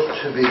bills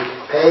to be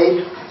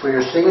paid for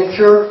your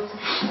signature.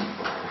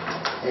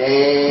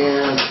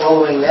 And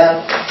following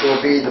that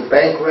will be the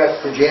bank rec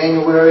for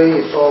January.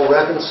 It's all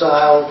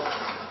reconciled.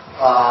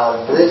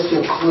 This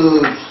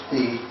includes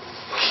the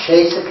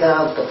Chase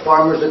account, the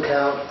farmer's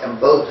account, and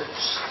both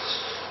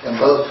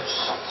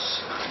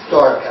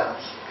Star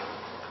accounts.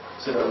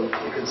 So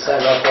you can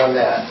sign up on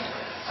that.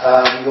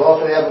 You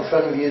also have in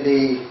front of you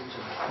the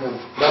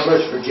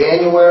numbers for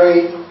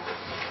January.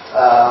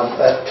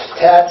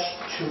 Attached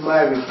to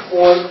my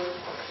report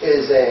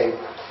is a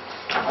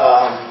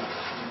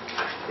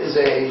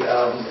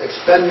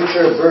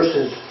expenditure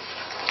versus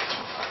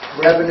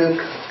revenue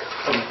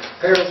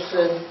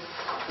comparison,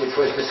 which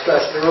was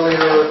discussed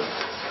earlier.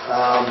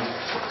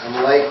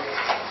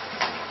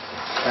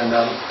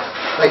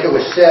 Like it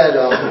was said,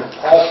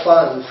 all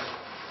funds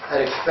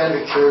had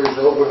expenditures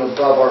over and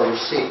above our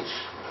receipts.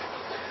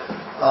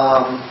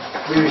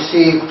 We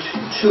received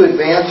 2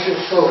 advances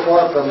so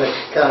far from the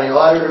county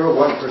auditor,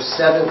 one for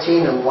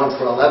 $17,000 and one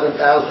for $11,000.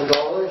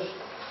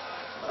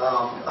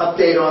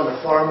 Update on the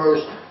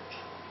farmers'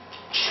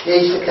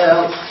 Chase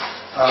accounts.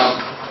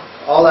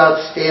 All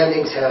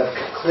outstandings have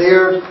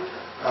cleared.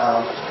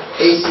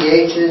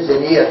 ACHs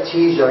and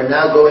EFTs are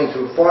now going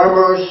through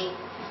farmers.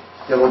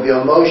 There will be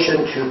a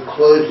motion to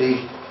close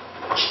the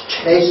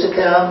Chase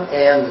account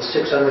and the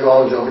 $600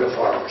 over to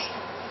farmers.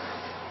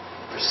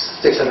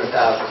 $600,000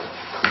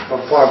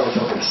 from farmers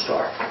over to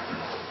Star.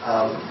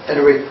 And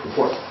a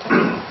report.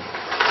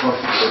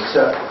 Motion to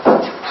accept.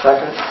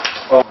 Second?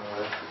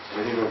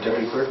 Anything from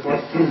Deputy Clerk?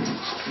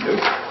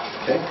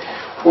 Okay.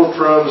 Report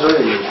from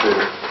zoning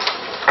administrator.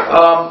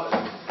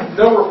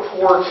 No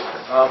report,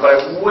 but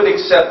I would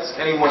accept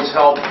anyone's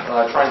help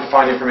trying to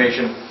find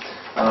information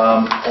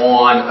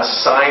on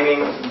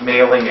assigning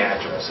mailing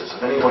addresses.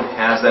 If anyone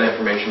has that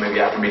information, maybe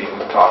after meeting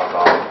we can talk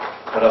about it.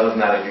 But other than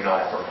that, I do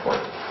not have a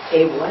report.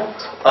 A what?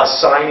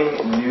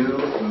 Assigning new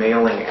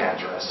mailing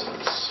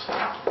addresses.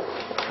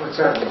 What's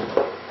that mean?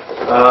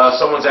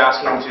 Someone's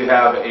asking to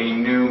have a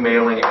new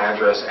mailing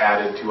address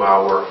added to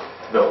our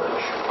village.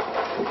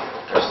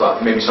 I just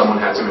thought maybe someone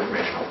had some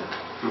information on that.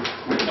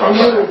 We can I talk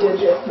knew about we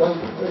did it when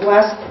the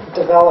last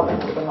development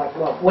would have been like,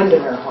 well,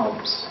 Windermere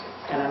Homes.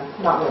 And I'm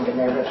not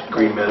Windermere, but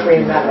Green Meadows.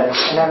 Green Meadows.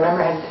 And I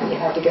remember you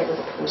had to get with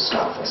the post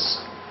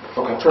office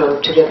Okay.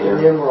 to get the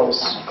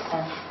numerals. Makes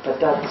sense. But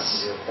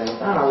that's, I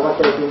don't know what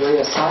they'd be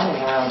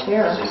reassigning around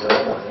here.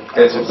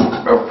 It's a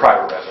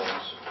private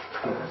residence.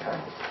 Okay.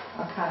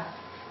 Okay.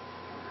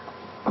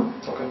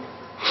 Okay.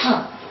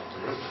 Huh.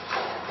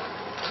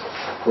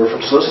 Report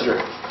from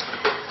solicitor.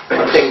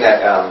 One thing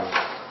that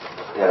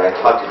I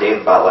talked to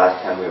Dave about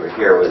last time we were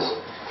here was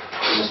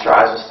Mr.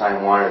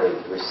 Eiselstein wanted a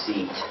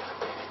receipt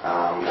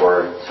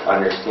or to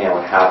understand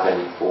what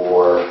happened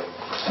for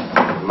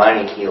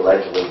money he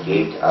allegedly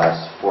gave to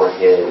us for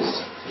his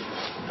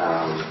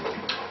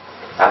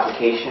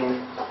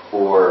application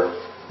for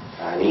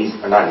a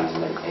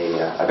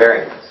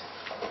variance,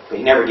 but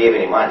he never gave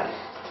any money.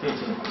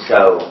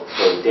 So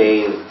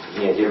Dave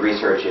did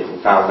research it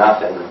and found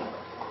nothing.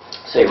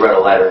 So he wrote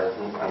a letter,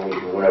 and we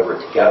went over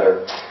it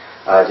together,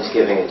 just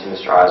giving it to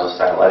Mr.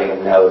 Eiselstein, letting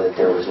him know that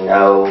there was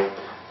no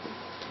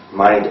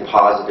money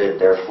deposited,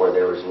 therefore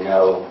there was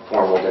no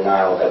formal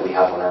denial that we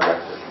have on our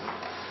record,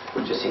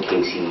 just in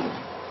case he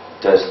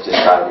does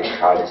decide to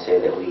try to say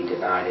that we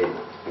denied it.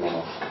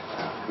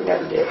 We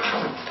never did.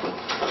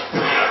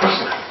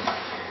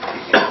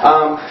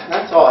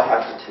 That's all I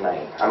have for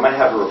tonight. I might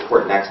have a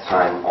report next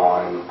time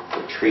on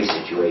the tree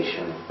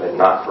situation, but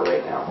not for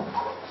right now.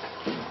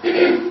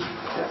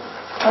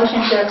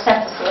 Motion to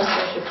accept the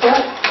solicitor's report.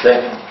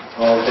 Second.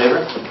 All in favor?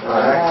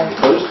 Aye. Any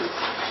opposed?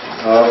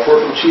 Report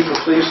from Chief of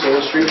Police and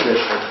the Street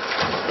Commissioner.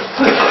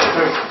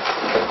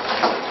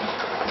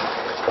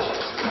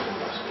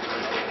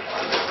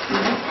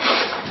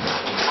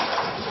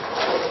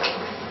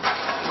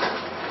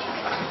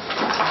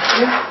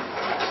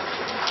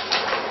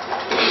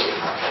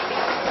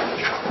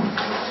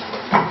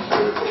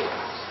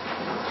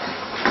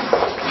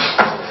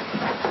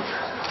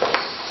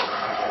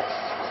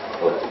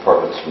 What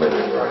department's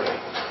submitted already?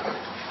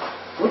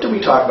 What did we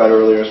talk about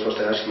earlier? I was supposed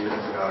to ask you, and I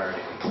forgot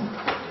already.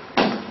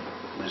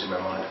 Losing my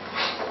mind.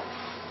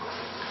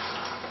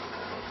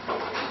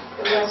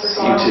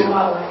 You too.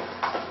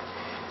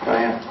 Oh,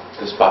 yeah.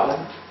 The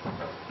spotlight?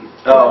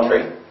 Oh,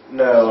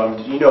 no.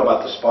 You know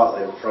about the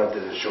spotlight in front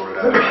that is shorted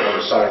out on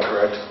the sign,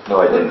 correct? No,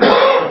 I didn't.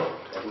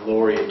 And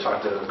Lori had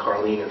talked to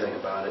Carlene, I think,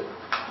 about it.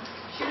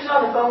 She was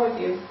on the phone with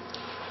you.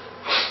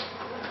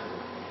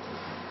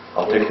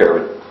 I'll take care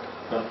of it.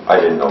 I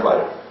didn't know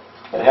about it.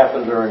 It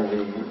happened during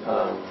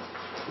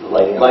the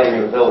lighting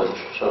of the village,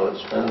 so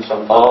it's been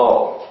some time.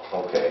 Oh,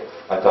 okay.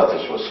 I thought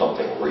this was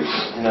something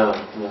recent. No.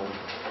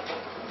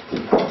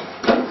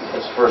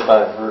 That's the first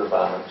I've heard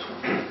about it.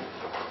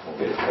 We'll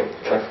get it taken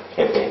care of.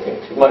 Can't be anything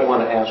too You might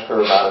want to ask her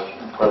about it,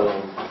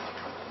 Carlene.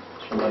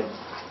 She might.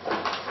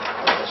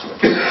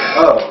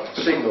 Oh,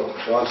 Signal,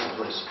 Johnson,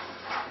 please.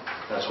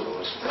 That's what it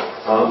was.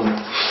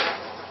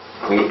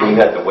 We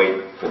had to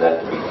wait for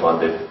that to be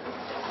funded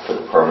for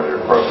the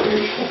permanent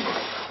appropriation.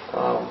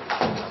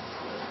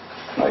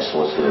 I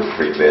solicited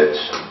 3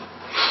 bids.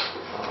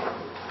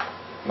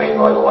 Main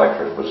Light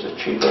Electric was the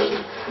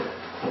cheapest.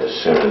 As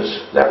soon as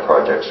that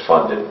project's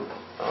funded,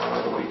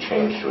 it'll be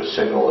changed to a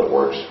signal that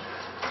works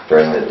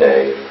during the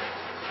day,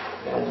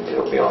 and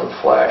it'll be on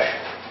flash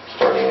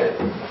starting at,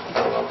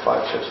 5,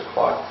 6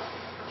 o'clock,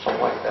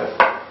 something like that,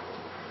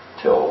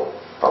 till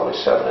probably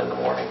 7 in the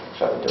morning,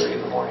 7:30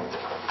 in the morning.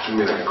 Should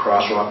we like a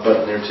crosswalk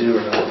button there too,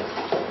 or no?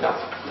 No.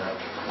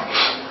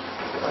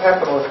 What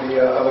happened with the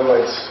other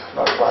lights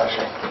not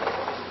flashing?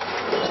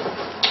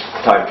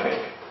 Time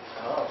change.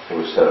 It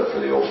was set up for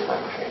the old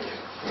time change.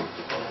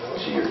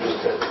 So you're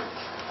just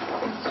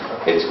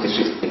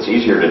it's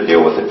easier to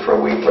deal with it for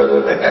a week rather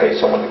than pay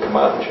someone to come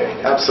out and change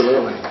it.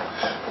 Absolutely.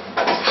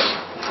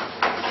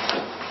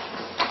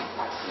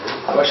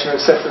 Motion to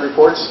accept the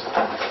reports?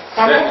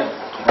 Second.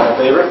 All in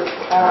favor?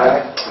 Aye.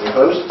 Any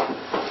opposed?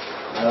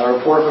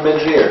 Report from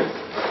engineer.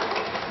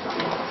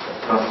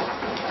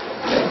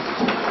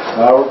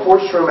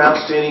 Reports from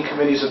outstanding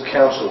committees of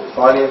council,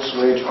 finance,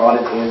 wage,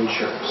 audit, and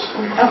insurance.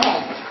 Okay,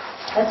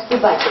 let's do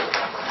budget.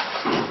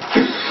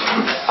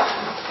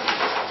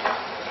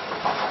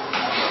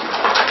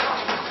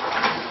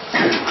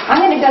 I'm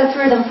going to go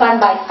through them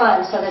fund by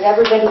fund so that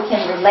everybody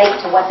can relate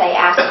to what they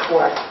asked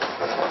for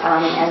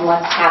and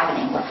what's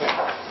happening with it.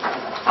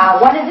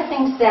 One of the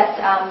things that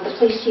the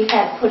police chief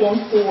had put in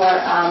for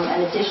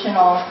an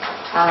additional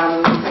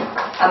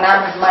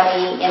amount of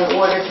money in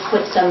order to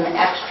put some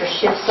extra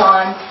shifts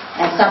on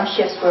and some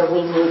shifts where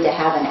we need to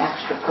have an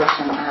extra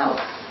person out.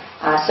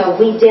 So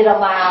we did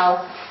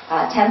allow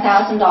 $10,000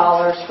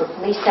 for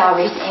police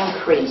salaries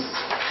increase,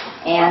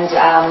 and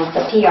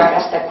the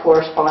PRS that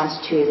corresponds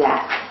to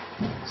that.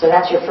 So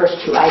that's your first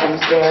two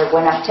items there.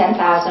 Went up $10,000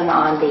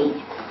 on the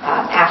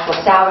actual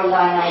salary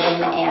line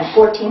item and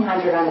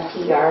 $1,400 on the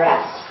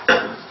PRS.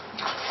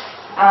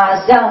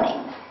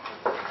 Zoning.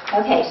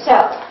 Okay,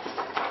 so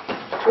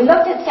we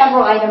looked at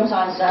several items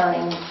on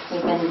zoning.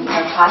 We've been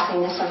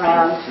tossing this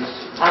around.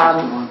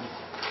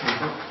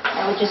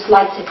 I would just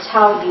like to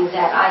tell you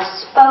that I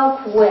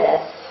spoke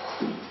with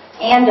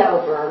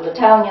Andover,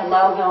 Latonia,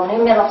 Lowville,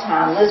 New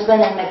Middletown,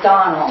 Lisbon, and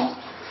McDonald.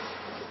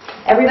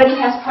 Everybody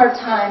has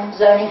part-time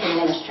zoning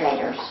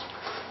administrators.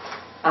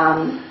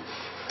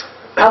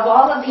 Of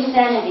all of these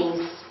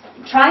entities,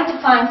 trying to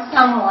find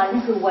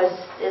someone who was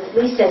at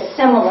least as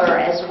similar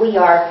as we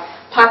are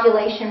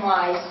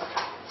population-wise,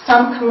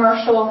 some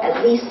commercial,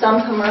 at least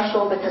some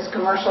commercial, because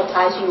commercial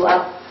ties you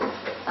up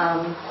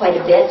quite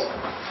a bit,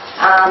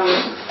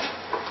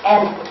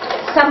 and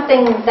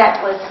something that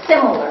was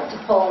similar to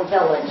Poland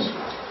Village.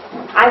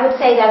 I would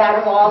say that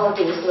out of all of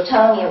these,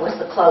 Latonia was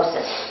the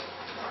closest.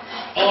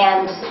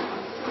 And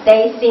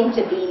they seem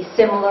to be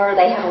similar.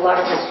 They have a lot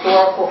of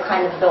historical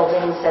kind of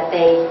buildings that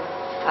they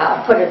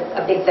put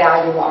a big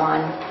value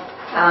on.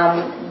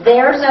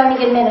 Their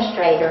zoning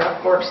administrator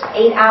works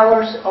 8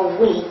 hours a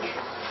week,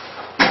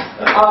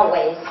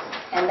 always.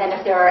 And then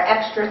if there are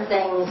extra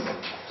things,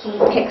 he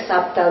picks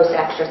up those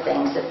extra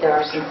things. If there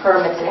are some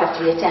permits that have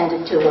to be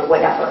attended to or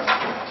whatever.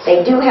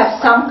 They do have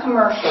some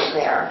commercial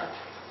there.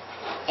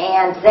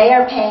 And they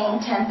are paying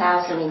 $10,000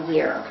 a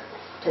year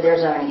to their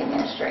zoning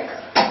administrator.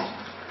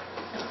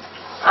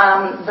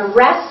 The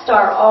rest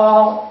are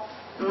all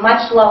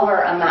much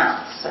lower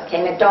amounts.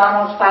 Okay,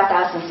 McDonald's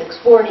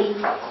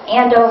 $5,640,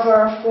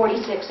 Andover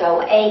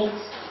 $4,608,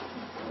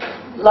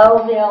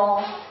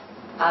 Lowville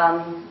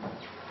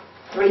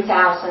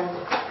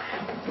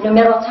 $3,000, New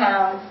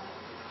Middletown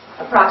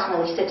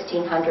approximately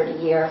 $1,600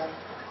 a year.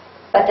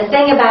 But the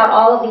thing about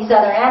all of these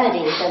other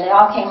entities, and they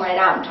all came right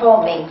out and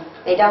told me,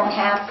 they don't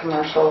have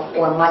commercial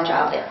or much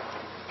of it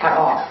at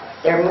all.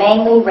 They're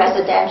mainly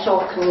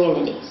residential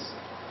communities.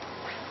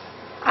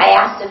 I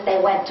asked if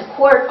they went to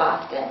court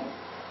often,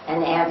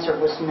 and the answer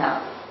was no.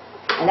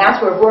 And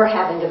that's where we're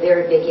having a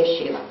very big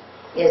issue,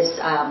 is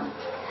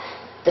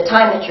the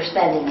time that you're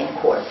spending in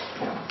court.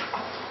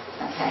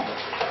 Okay.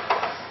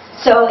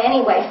 So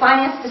anyway,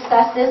 Finance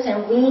discussed this,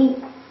 and we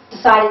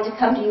decided to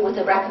come to you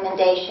with a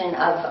recommendation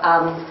of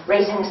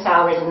raising the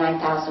salary to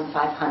 $9,500.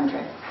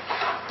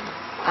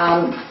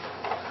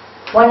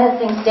 One of the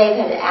things Dave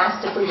had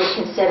asked if we would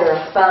consider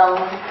a phone.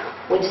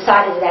 We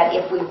decided that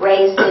if we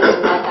raised it to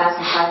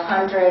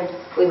 $9,500,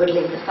 we would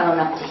leave the phone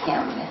up to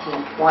him. If he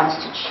wants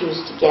to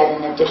choose to get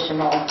an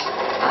additional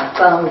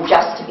phone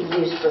just to be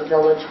used for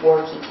village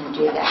work, he can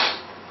do that.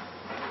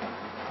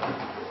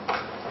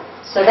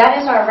 So that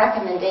is our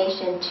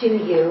recommendation to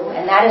you,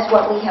 and that is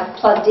what we have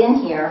plugged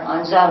in here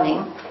on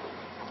zoning.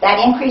 That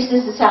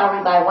increases the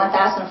salary by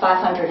 $1,580.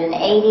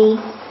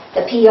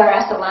 The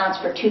PRS allowance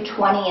for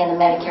 $220 and the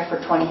Medicare for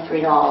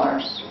 $23.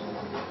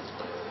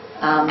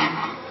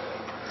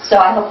 So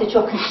I hope that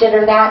you'll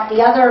consider that. The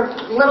other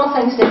little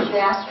things that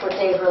you asked for,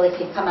 Dave, really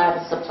could come out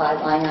of the supply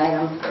line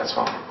item. That's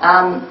fine.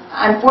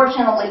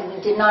 Unfortunately, we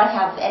did not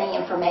have any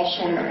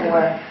information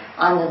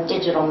on the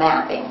digital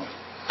mapping,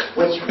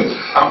 which...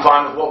 I'm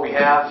fine with what we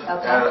have.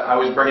 Okay. I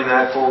was bringing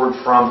that forward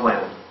from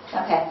planning.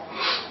 Okay.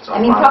 So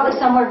I mean, fine. probably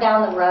somewhere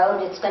down the road,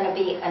 it's going to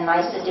be a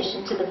nice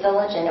addition to the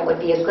village, and it would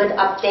be a good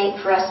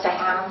update for us to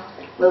have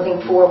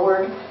moving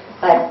forward,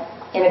 but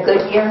in a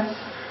good year.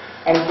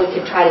 And if we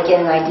could try to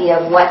get an idea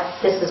of what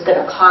this is going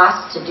to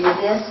cost to do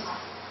this,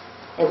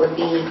 it would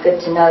be good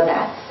to know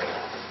that.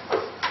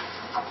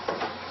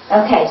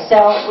 Okay,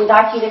 so we'd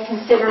like you to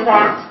consider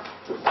that.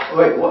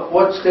 Wait,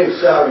 what's Dave's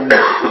salary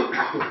now?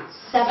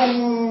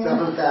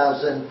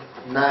 $7,920.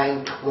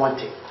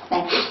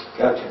 Thank you.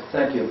 Gotcha,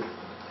 thank you.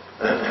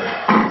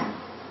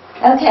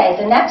 Okay,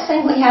 the next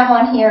thing we have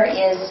on here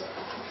is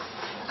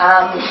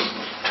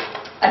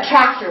a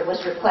tractor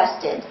was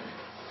requested.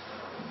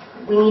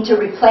 We need to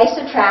replace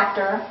a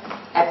tractor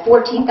at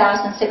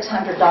 $14,600.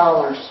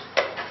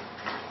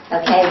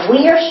 Okay,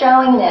 we are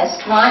showing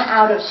this not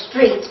out of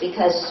streets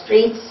because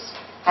streets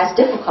has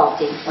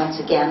difficulty. Once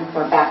again,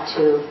 we're back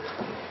to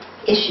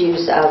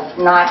issues of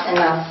not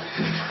enough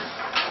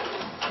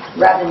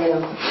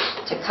revenue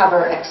to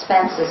cover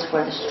expenses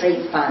for the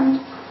street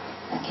fund.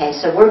 Okay,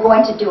 so we're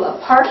going to do a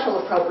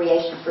partial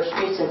appropriation for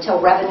streets until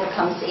revenue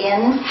comes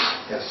in.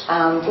 Yes.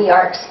 We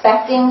are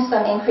expecting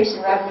some increase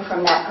in revenue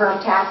from that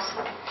perm tax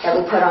that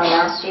we put on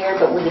last year,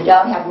 but we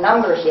don't have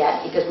numbers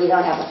yet because we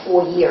don't have a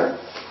full year.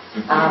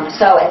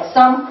 So at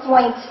some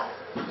point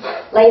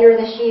later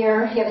this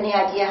year, do you have any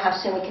idea how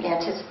soon we can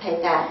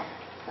anticipate that?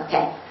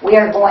 Okay, we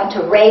are going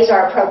to raise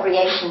our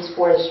appropriations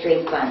for the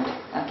street fund.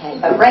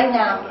 Okay, but right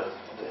now,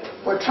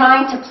 we're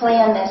trying to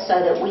plan this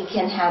so that we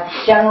can have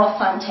general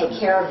fund take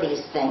care of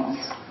these things,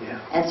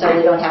 and so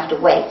we don't have to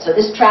wait. So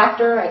this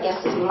tractor, I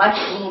guess, is much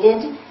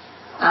needed.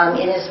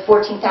 It is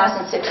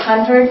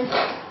 $14,600.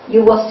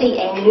 You will see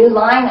a new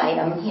line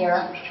item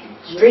here,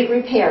 street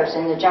repairs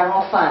in the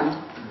general fund,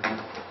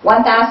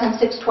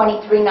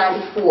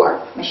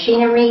 $1,623.94,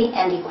 machinery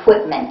and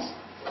equipment.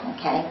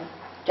 Okay?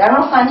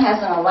 General fund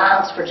has an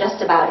allowance for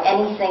just about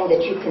anything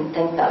that you can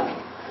think of.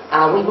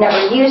 We've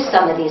never used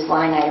some of these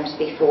line items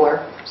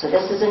before, so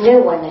this is a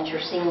new one that you're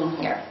seeing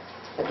here.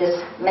 But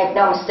this, make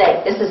no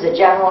mistake, this is a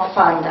general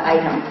fund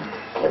item.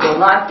 It will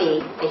not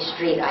be a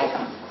street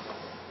item.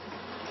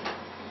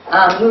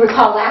 You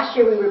recall last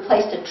year we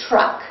replaced a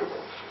truck.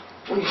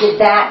 We did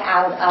that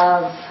out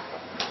of,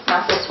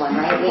 not this one,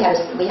 right? We had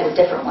a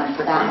different one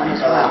for that one as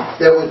well.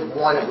 There was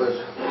one, it was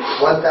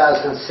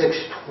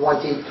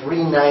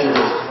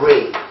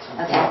 $1,623.93.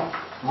 Okay.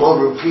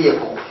 Motor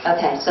vehicle.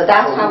 Okay, so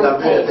that's So how we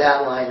got we rid paid. of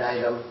that line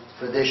item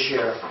for this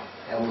year,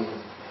 and we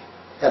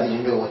have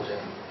these new ones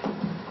in.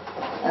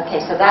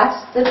 Okay, so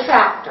that's the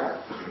tractor.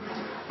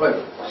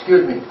 But,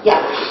 excuse me,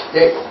 Yes.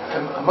 Dave,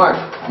 Mark,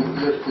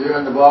 you're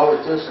on the ball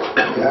with this?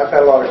 Yeah, I've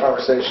had a lot of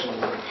conversation.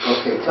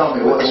 Okay, tell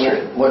me, what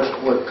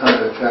kind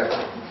of tractor?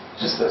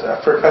 Just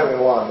for cutting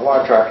the lawn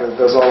tractor that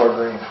does all our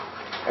green,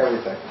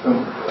 everything.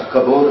 From a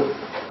Kubota?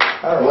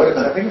 I don't know what it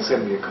is. I think it's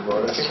going to be a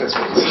Kubota. I think that's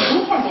what it's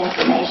saying. We have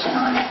information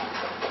on it.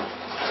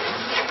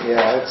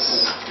 Yeah, it's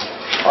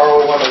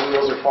our one. The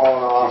wheels are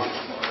falling off. I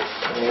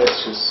mean,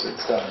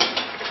 it's done.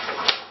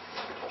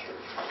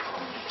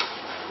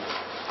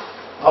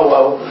 Oh,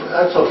 well,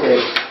 that's okay.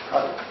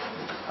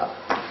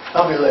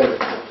 Tell me later.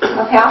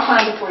 Okay, I'll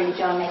find it for you,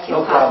 Joe, and make you a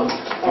No copy. problem.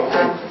 But,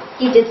 Okay.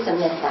 he did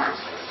submit that.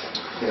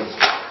 Okay.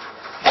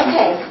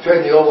 Okay,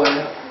 Trade the old one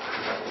in?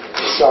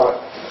 Sell it.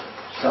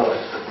 Sell it.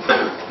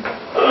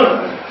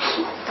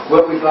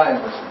 What we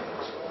buying this?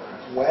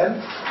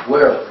 When?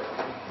 Where?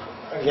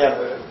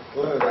 Again,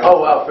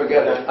 Oh, well,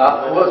 forget it.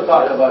 We'll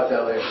talk about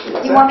that later.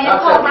 You want me to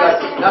call Not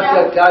Rustin, Not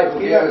Joe? that guy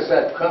who gave us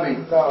that crummy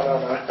No.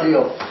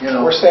 deal, you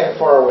know. We're staying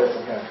far away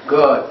from him.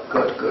 Good.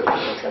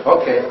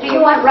 Okay. Do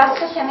you want Russ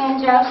to come in,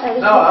 Joe, so that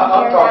you No, can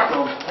I'll hear talk that?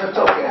 to him. It's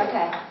okay.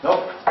 Okay.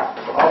 Nope.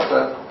 All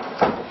set.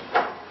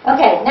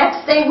 Okay,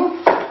 next thing,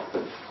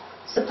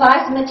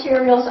 supplies and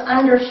materials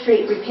under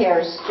street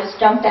repairs. Just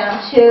jump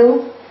down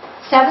to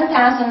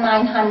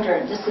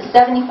 $7,900. This is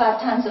 75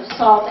 tons of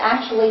salt.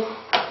 Actually,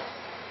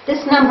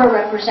 this number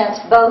represents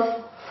both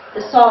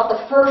the salt, the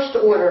first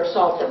order of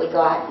salt that we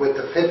got, With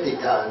the 50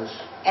 tons.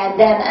 and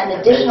then an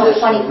additional and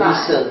just 25. the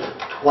recent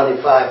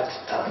 25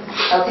 tons.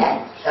 Okay.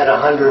 At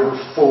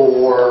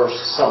 104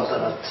 something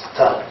a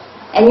ton.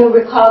 And you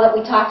recall that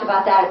we talked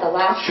about that at the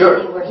last Sure.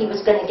 meeting, where he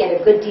was going to get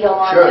a good deal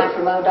on Sure. that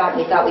from ODOT,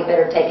 and we thought we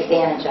better take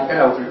advantage of it.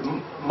 Yeah,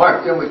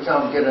 Mark, then we tell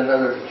him get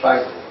another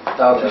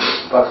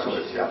 $5,000 with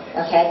it, yeah.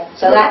 Okay,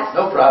 so No- that's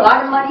no a problem.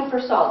 lot of money for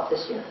salt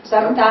this year,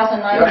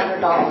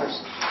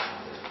 $7,900.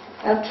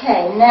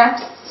 Okay,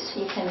 next,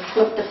 you can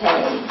flip the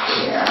page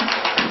here.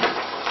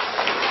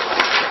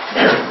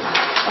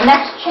 The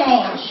next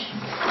change,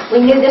 we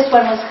knew this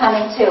one was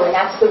coming too, and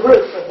that's the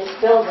roof of this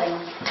building.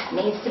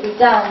 Needs to be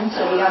done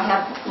so we don't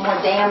have more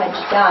damage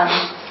done.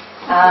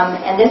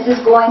 And this is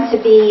going to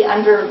be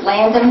under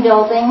land and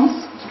buildings,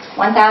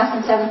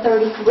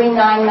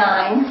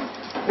 $1,733.99.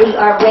 We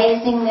are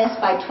raising this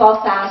by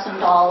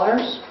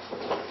 $12,000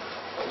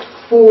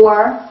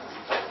 for,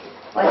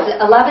 what is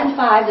it,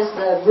 11,500 is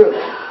the roof.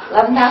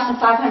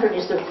 11,500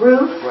 is the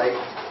roof. Right.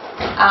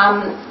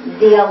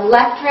 The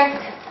electric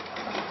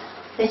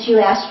that you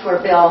asked for,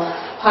 Bill,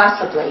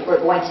 possibly, we're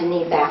going to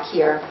need back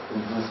here.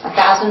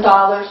 $1,000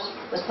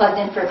 was plugged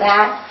in for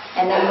that,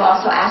 and then you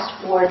also asked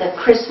for the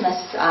Christmas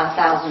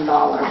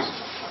 $1,000.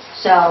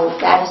 So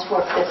that is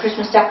for the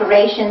Christmas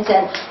decorations,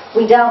 and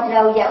we don't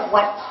know yet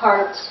what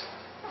part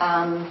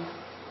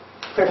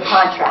for the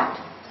contract.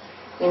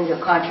 In your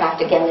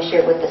contract again this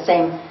year with the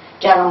same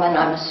gentleman,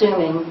 I'm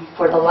assuming,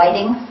 for the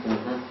lighting. Do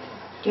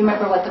you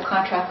remember what the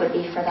contract would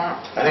be for that?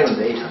 I think it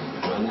was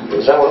 800.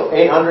 Is that what,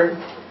 800?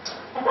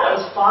 I thought it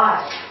was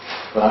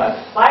 5.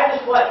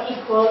 5 is what he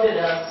quoted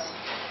us.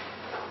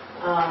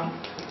 I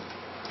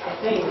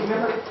think,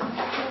 remember? I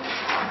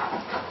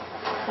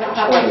don't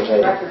have my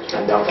records.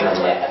 I don't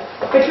remember.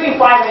 Between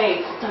 5 and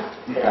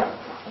 8. Yeah.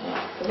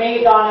 It may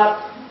have gone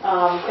up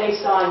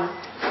based on,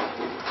 I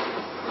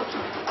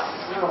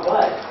don't know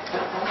what. I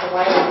don't know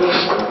why it would be.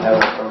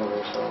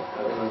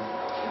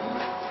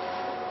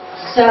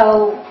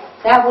 So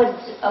that would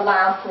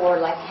allow for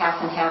like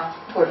half and half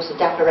towards the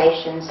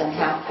decorations and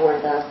half for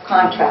the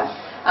contract.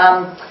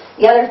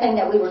 The other thing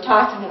that we were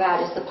talking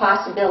about is the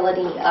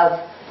possibility of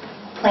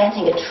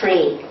planting a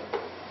tree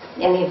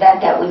in the event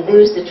that we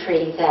lose the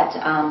tree that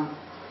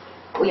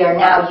we are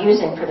now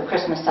using for the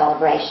Christmas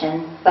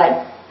celebration.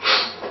 But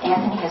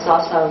Anthony is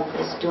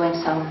doing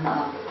some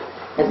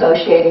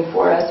negotiating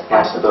for us,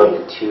 I possibly.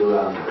 spoke to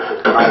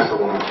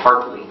Councilwoman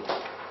Hartley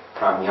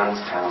from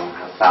Youngstown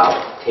about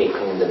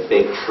taking the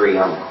big tree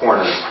on the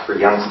corner for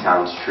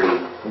Youngstown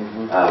Street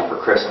for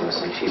Christmas,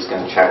 and she's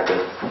going to check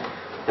with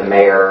the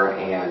mayor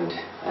and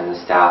the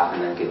staff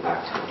and then get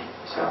back to me.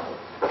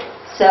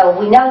 So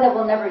we know that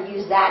we'll never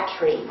use that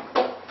tree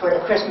for the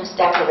Christmas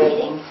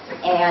decorating,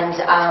 and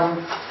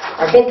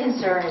Our big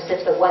concern is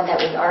if the one that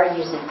we are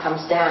using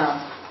comes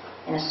down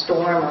in a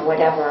storm or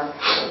whatever,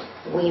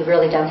 we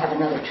really don't have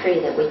another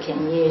tree that we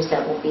can use that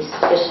will be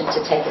sufficient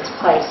to take its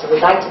place. So we'd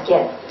like to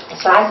get a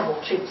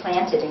sizable tree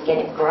planted and get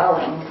it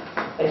growing.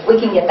 But if we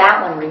can get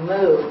that one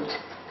removed,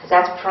 because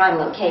that's a prime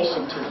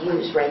location to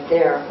use right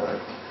there,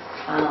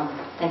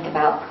 think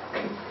about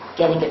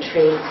getting a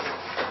tree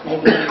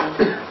maybe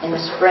in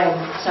the spring.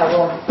 So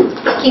we'll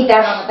keep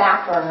that on the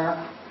back burner.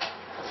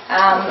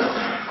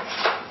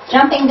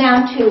 Jumping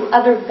down to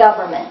other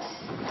government.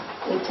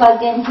 We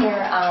plugged in here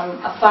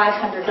a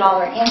 $500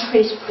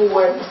 increase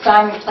for the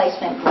sign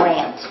replacement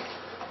grant.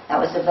 That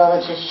was the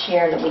village's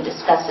share that we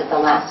discussed at the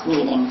last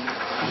meeting,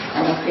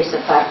 an increase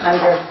of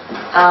 $500.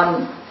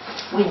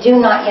 We do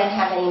not yet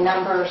have any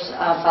numbers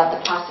about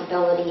the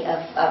possibility of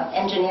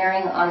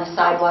engineering on the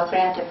sidewalk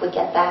grant if we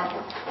get that.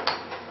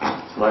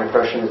 My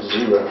impression is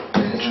zero.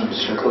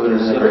 It's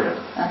included in the grant.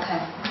 Okay.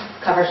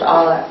 Covers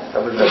all of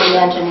the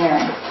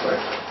engineering.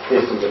 Right.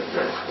 If we get the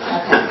grant.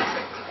 Okay.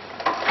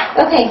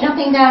 Okay,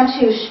 jumping down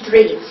to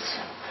streets.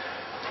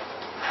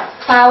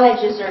 Plow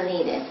edges are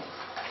needed.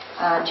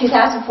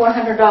 $2,400,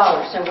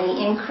 so we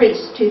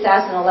increased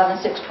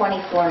 2011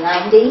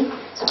 $624.90.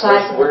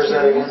 Supplies and Where's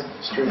that materials. again?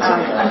 Streets.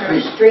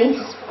 Under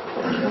streets.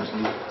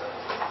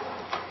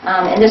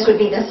 And this would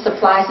be the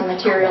supplies and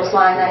materials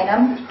line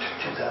item.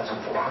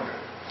 2,400.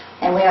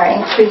 And we are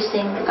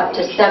increasing up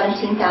to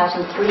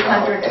 $17,300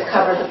 to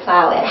cover the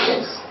plow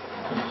edges.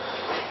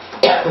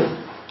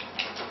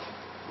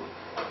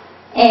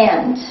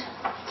 And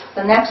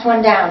the next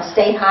one down,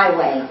 State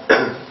Highway.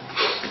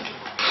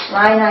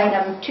 Line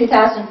item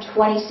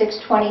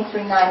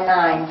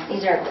 2026-2399.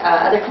 These are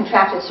other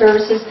contracted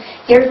services.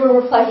 Here's where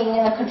we're plugging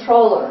in a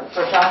controller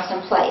for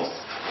Johnson Place.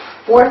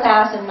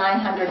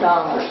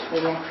 $4,900. We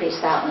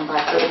increased that one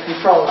by for the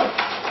controller.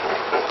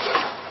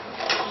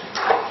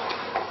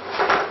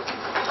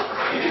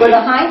 For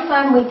the High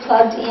Fund, we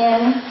plugged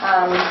in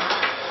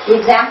the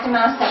exact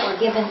amounts that were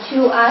given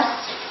to us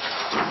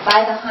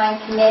by the High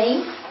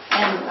Committee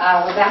and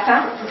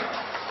Rebecca.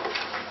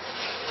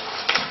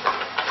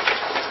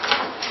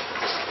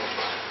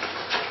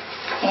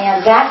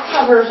 And that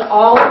covers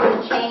all of the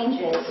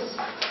changes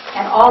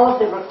and all of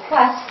the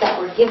requests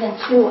that were given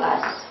to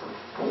us.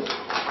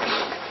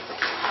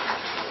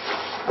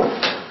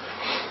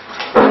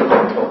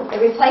 The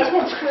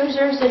replacement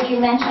cruisers that you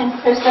mentioned,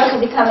 Chris, those will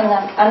be coming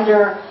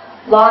under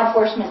Law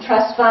Enforcement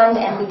Trust Fund,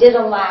 and we did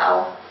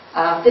allow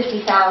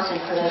 $50,000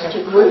 for those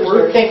two cruisers.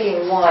 We're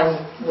thinking one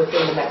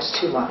within the next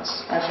 2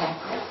 months. Okay.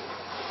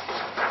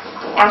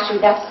 Actually,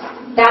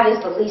 that is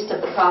the least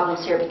of the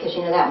problems here because,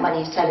 you know, that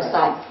money is set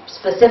aside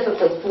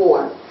specifically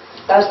for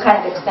those kind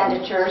of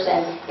expenditures,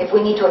 and if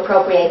we need to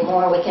appropriate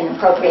more, we can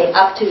appropriate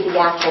up to the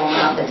actual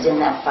amount that's in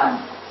that fund.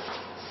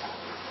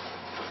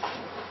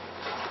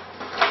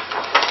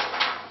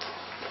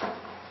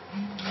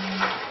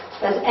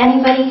 Does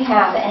anybody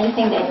have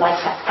anything they'd like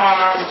to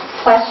add?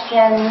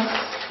 Questions?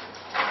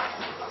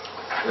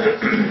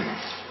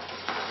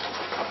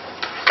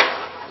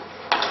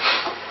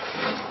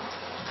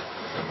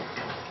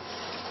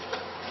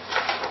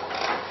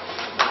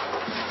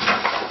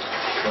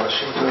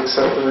 Motion to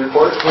accept the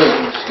report?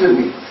 Excuse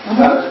me.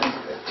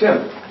 Tim,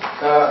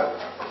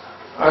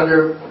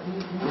 under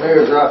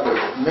Mayor's office,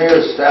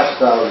 Mayor's staff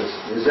salaries,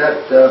 is that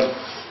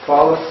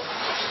Paula?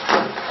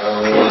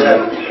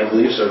 I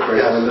believe so,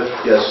 correct, Yes. Linda?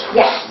 Yes.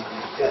 Yes.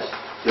 Yes.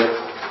 Yep.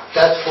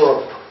 That's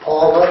for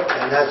Paula,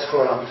 and that's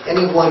for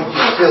anyone who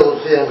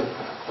fills in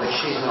when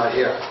she's not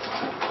here.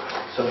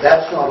 So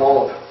that's not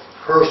all of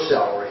her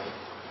salary.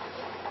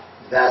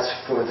 That's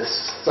for the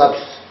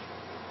subs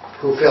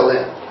who fill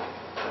in.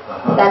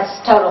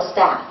 That's total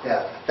staff.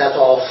 Yeah, that's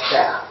all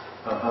staff.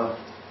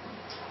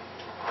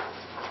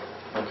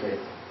 Okay.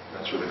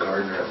 That's for the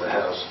gardener at the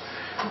house.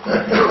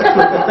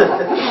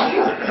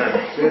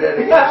 Say that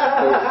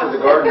again. For the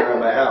gardener at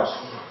my house.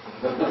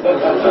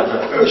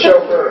 The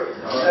chauffeur.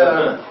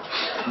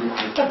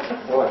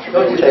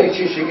 Don't you think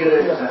she should get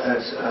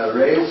a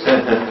raise?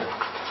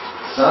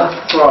 Huh?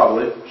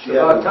 Probably. It's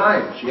about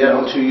time. She had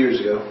one 2 years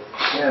ago.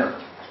 Yeah.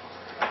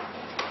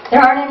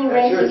 There aren't any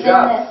That's your raises in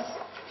job. this.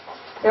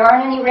 There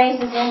aren't any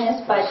raises in this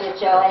budget,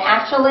 Joe. And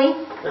actually,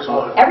 There's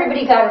one.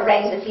 everybody got a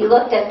raise. If you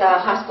looked at the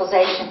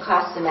hospitalization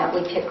cost amount,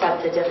 we picked up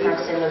the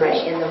difference in the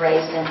raise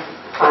and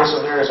cost.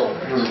 There is one.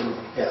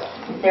 Yeah.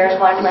 There's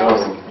one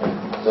raise.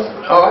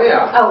 Oh,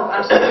 yeah. Oh,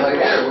 I'm sorry.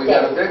 Right here, we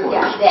got a big one.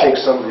 Yeah, Take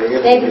Dave. some, bring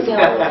it. Dave is the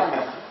only one.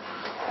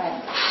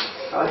 Right.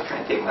 I was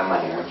trying to take my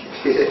money, aren't you?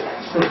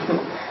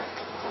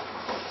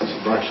 Too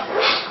much.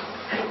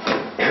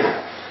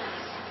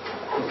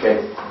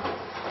 Okay.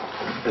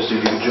 Let's do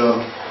a good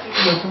job.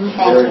 Thank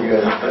Very you.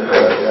 good.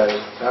 Guys.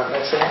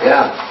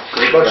 Yeah.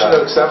 Motion to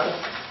accept?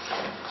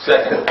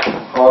 Second.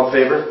 All in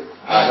favor?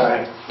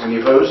 Aye. Any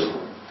opposed?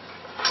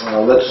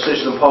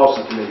 Legislation and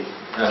Policy Committee.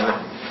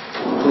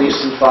 Police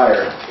and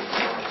Fire.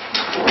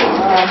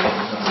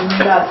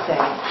 Nothing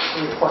to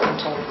report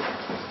until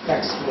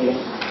next meeting.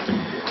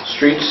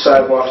 Streets,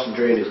 Sidewalks, and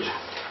Drainage.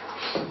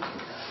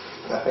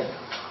 Nothing.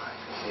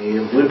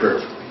 And Blooper.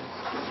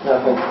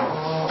 Nothing.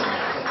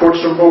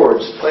 Reports from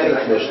boards, planning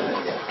commission.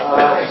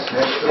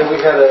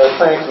 We had a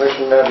planning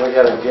commission met, we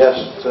had a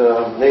guest,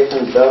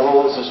 Nathan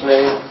Bevel is his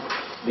name,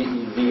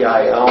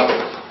 B-E-V-I-L.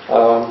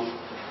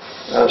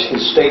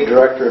 He's State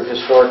Director of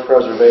Historic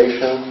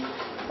Preservation.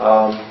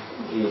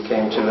 He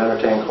came to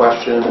entertain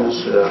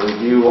questions,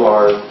 review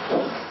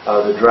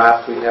the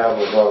draft we have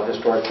of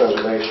historic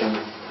preservation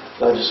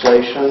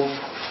legislation.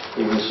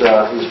 He was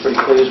pretty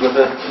pleased with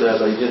it,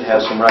 but he did have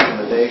some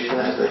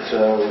recommendations that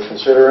we're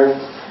considering.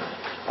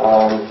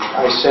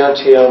 I sent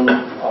him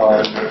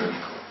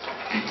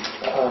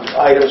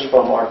items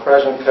from our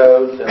present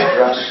code that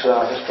address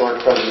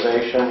historic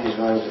preservation. He's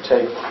going to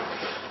take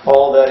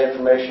all that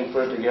information,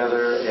 put it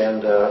together,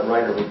 and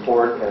write a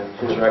report and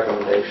his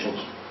recommendations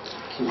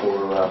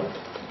for.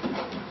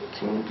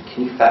 Can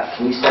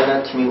you send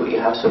that to me, what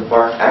you have so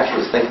far? I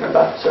actually was thinking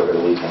about this over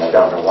the weekend. I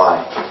don't know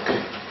why.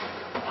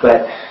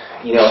 But,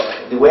 you know,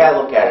 the way I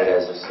look at it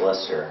as a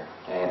solicitor,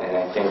 and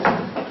I think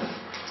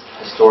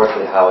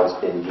historically how it's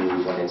been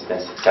viewed when it's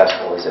been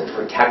successful, is a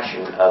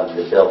protection of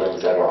the buildings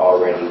that are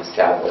already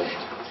established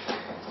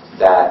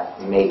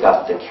that make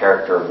up the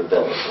character of a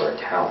village or a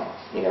town.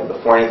 You know,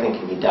 before anything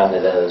can be done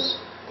to those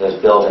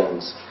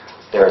buildings,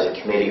 there is a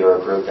committee or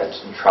a group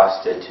that's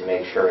entrusted to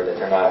make sure that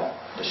they're not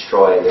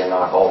destroyed, they're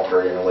not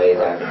altered in a way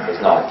that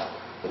is not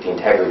with the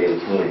integrity of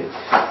the community.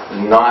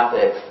 Not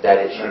that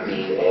it should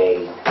be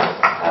a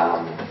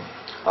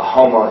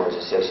homeowners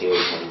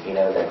association, you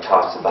know, that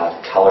talks about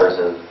the colors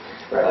of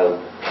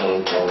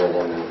paint and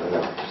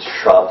the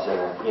shrubs and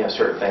you know,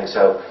 certain things.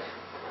 So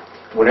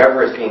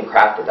whenever it's being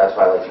crafted, that's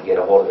why I like to get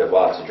a hold of it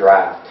while it's a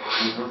draft.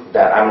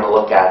 That I'm going to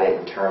look at it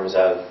in terms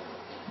of,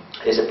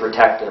 is it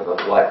protective of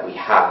what we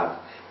have,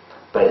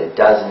 but it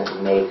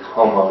doesn't make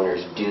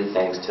homeowners do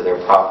things to their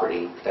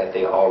property that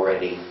they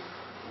already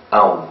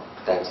own.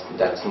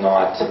 That's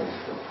not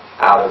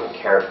out of the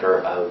character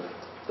of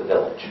the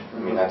village. I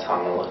mean, that's how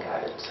I'm going to look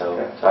at it. So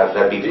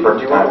that'd be Do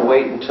perfect. you want to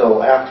wait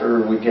until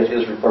after we get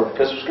his report?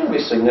 Because there's going to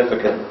be a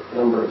significant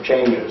number of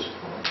changes.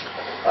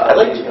 I'd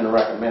like he's going to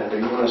recommend. Do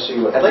you want to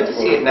see what? I'd like to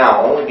see it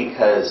now, only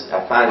because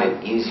I find it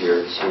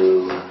easier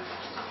to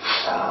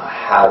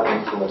have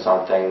influence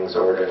on things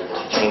or to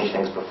change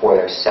things before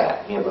they're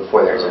set. You know,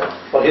 before there's a.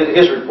 Well,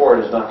 his report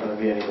is not going to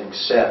be anything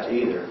set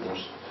either.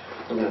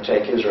 We're going to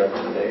take his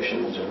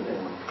recommendations and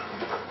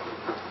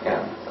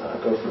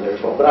go from there as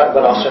well. But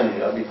I'll send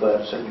you. I'll be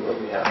glad to send you what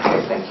we have.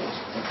 Okay, thank you.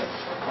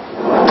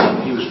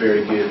 He was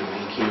very good.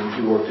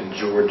 He worked in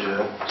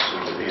Georgia,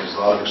 so he has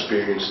a lot of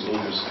experience, and he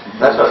was.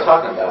 That's what I was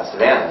talking about,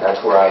 Savannah.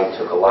 That's where I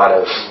took a lot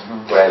of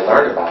what I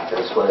learned about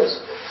this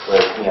was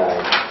you know,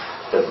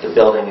 the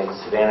building in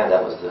Savannah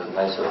that was the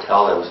nice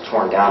hotel that was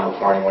torn down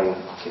before anyone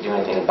could do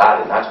anything about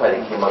it. And that's why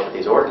they came up with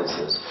these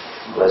ordinances,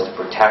 was to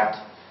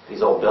protect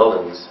these old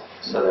buildings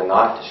so they're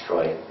not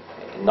destroyed,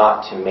 and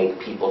not to make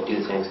people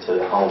do things to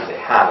the homes they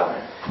have,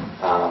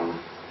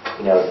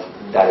 you know,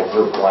 that a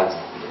group wants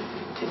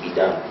to be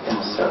done.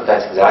 And so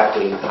that's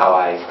exactly how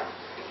I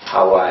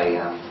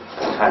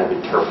kind of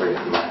interpret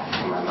it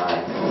in my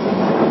mind.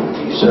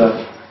 He's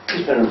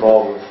been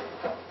involved with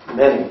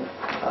many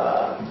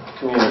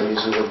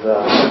communities that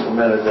have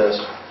implemented this,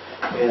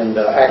 and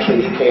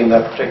actually he came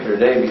that particular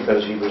day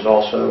because he was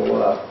also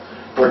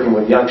working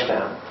with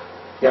Youngstown.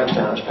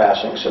 Youngstown is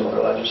passing similar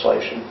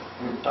legislation.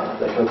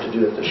 They hope to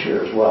do it this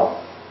year as well.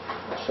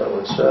 So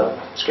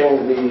it's going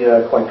to be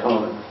quite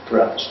common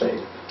throughout the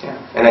state. Yeah,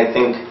 and I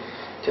think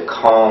to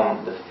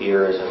calm the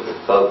fears of the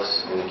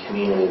folks in the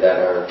community that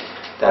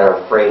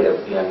are afraid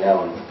of the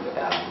unknown.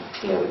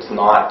 You know, it's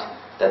not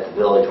that the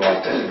village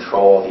wants to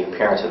control the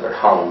appearance of their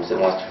homes. It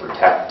wants to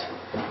protect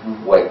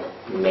what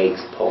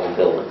makes Poland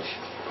Village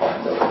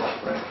Poland Village.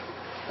 Right.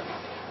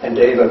 And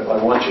Dave,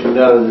 I want you to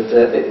know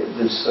that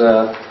this.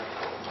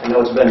 I know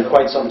it's been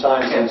quite some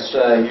time since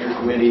your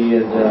committee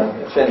had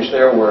finished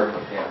their work.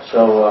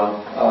 So,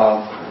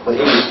 but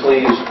he was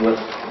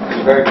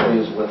very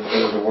pleased with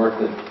the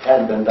work that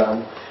had been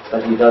done.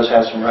 But he does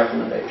have some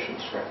recommendations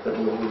that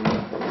we'll be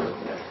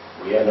looking at.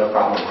 We had no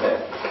problem with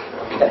that.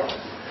 Okay.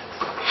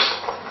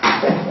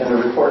 And the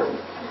report.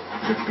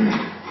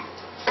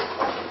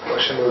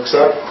 Motion to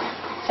accept.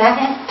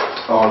 Second?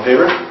 All in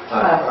favor?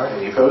 Aye.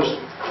 Any opposed?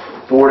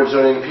 Board of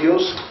Zoning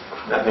Appeals,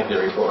 Nothing to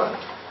report.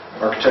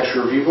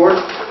 Architecture Review Board,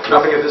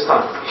 Nothing at this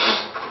time.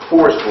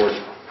 Forest Board.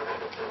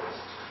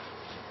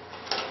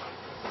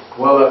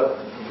 Well,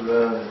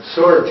 the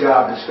sewer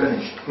job is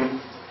finished,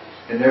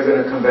 and they're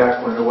going to come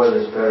back when the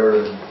weather's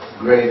better and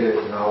grade it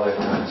and all that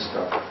kind of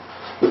stuff.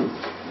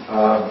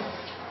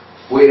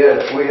 We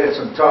had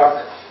some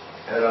talk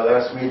at our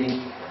last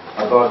meeting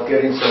about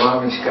getting some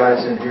Amish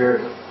guys in here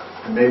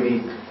and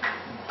maybe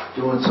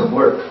doing some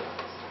work.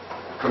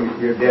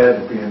 Your dad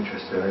would be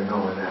interested, I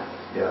know in that,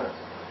 yeah.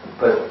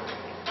 But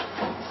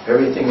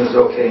everything is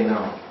okay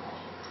now.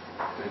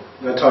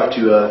 I talked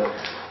to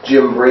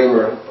Jim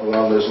Bramer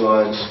along those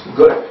lines.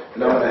 Good.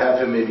 And I'm going to have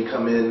him maybe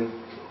come in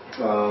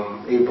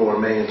April or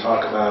May and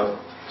talk about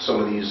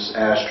some of these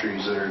ash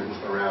trees that are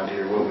around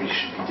here, what we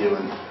should be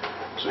doing.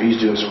 So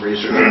he's doing some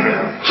research right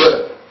now.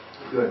 Good.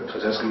 Good.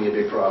 because that's going to be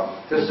a big problem.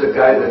 This is a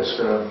guy that's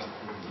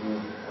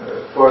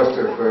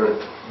forester for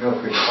Mill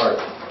Creek Park.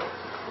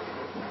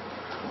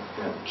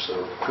 Yeah, so.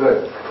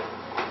 Good.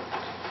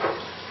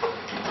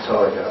 That's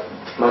all I got.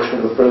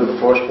 Motion to approve the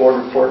Forest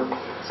Board report.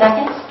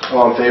 Second?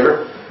 All in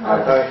favor?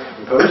 Aye.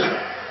 Opposed?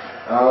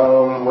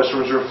 Western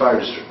Reserve Fire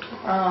District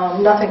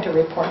Nothing to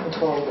report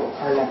until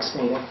our next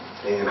meeting.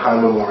 and High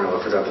Memorial,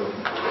 I forgot the...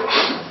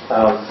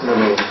 No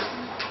meeting.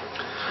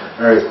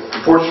 All right,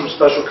 reports from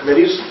special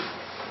committees.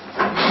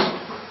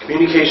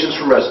 Communications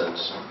from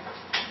residents.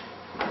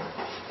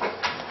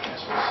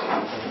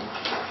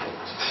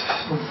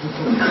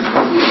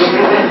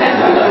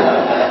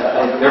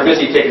 They're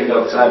busy taking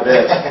notes. I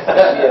bet.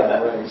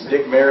 Yeah, right. Is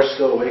Dick Maris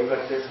still awake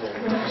back there?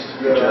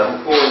 Good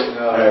job.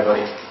 All right,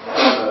 buddy.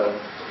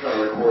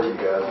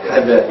 I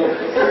bet.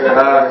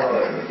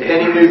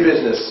 Any new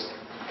business?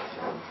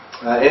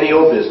 Any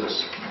old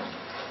business?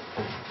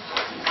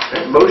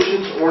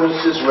 Motions,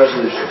 ordinances,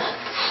 resolutions.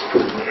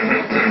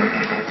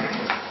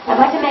 I'd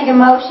like to make a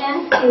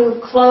motion to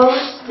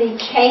close the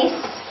Chase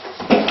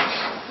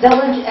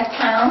Village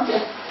account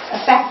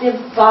effective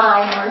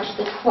by March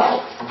the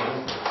 12th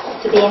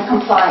to be in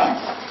compliance.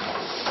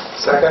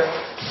 Second.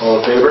 All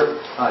in favor?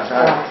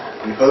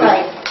 Any opposed?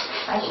 Sorry,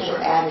 I should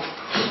have added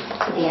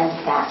to the end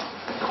of that.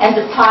 And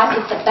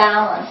deposit the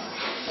balance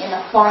in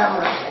a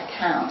farmer's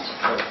account.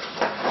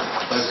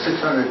 But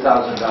 $600,000.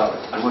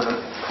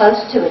 Close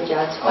to it,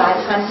 Judge,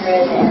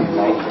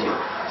 590.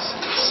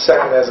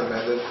 Second as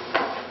amended.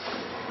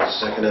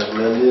 Second as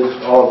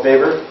amended. All in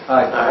favor?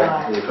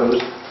 Aye. Any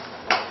opposed?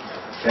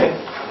 Okay.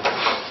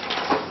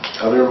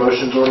 Other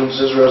motions,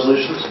 ordinances,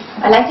 resolutions?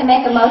 I'd like to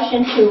make a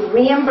motion to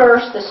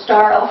reimburse the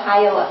Star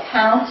Ohio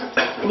account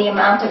in the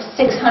amount of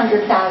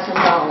 $600,000.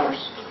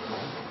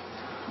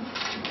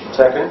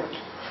 Second.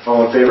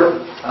 All in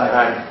favor?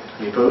 Aye.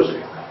 Any opposed?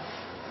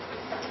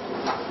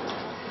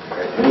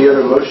 Any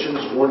other motions,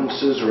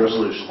 ordinances, or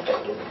resolutions?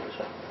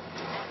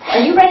 Are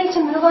you ready to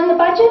move on the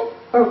budget?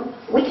 Or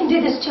we can do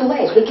this two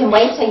ways. We can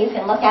wait so you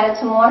can look at it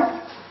some more,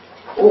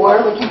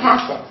 or we can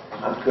pass it.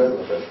 I'm good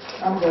with it.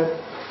 I'm good.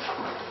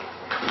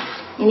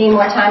 You need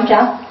more time,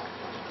 Joe?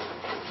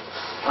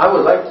 I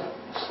would like to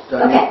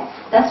study. Okay,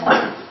 that's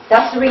fine.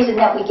 That's the reason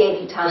that we gave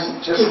you time,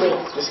 2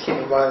 weeks. Just keep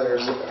in mind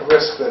there's a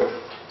risk that if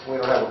we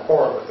don't have a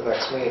quorum at the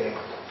next meeting,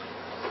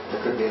 there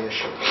could be an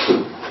issue.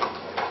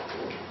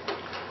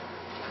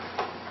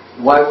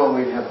 Why won't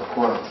we have a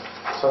quorum?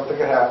 Something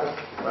could happen.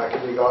 I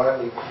could be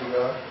gone, you could be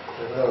gone.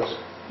 Who knows?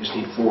 You just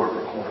need 4 for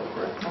a quorum,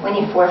 right? We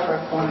need 4 for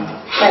a quorum.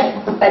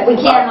 But we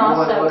can You wanna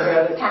also look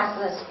at it? pass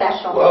a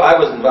special. Well, I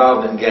was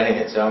involved in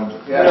getting it, so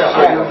Yeah,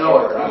 you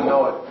know it, you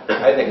know it.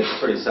 I think it's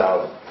pretty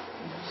solid.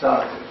 So,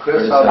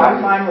 Chris, Pretty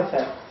I'm fine with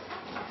it.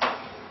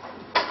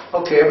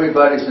 okay,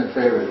 everybody's in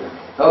favor then.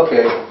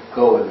 Okay,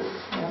 go with it.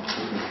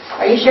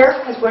 Are you sure?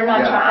 Because we're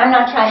not. Yeah. I'm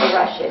not trying to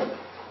rush it.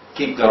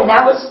 Keep going.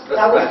 That was the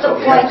That's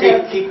okay. point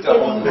of Keep giving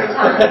going. you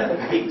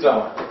time. Keep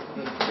going.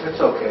 It's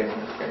okay.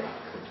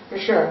 For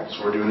sure.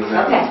 So we're doing it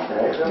now. Okay.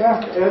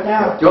 Yeah, do it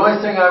now. The only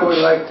thing I would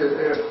like to,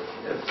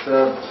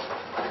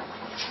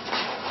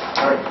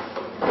 all right.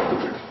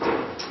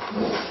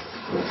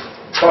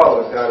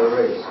 Paul has got a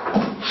raise.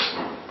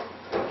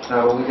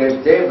 Now, we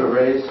gave Dave a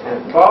raise,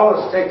 and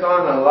Paul has taken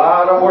on a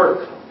lot of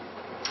work.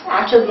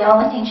 Actually, the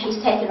only thing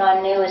she's taken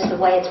on new is the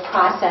way it's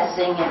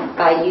processing and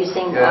by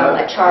using Yeah,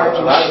 a charge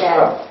a lot of instead.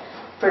 stuff.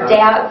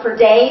 For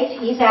Dave,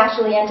 he's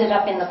actually ended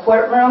up in the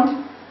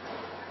courtroom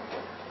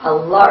a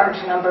large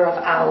number of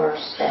hours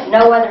that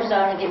no other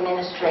zoning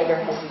administrator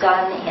has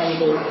done in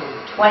the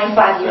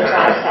 25 years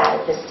I've sat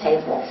at this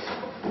table.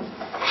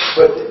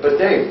 But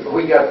Dave,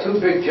 we got 2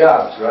 big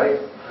jobs, right?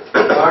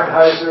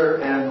 Arnheiser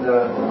and,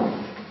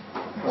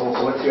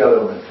 what's the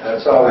other one?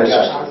 That's all we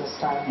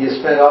got. You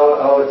spend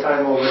all the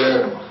time over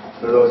there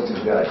for those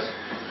 2 guys.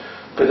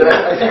 But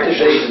I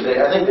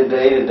think the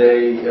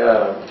day-to-day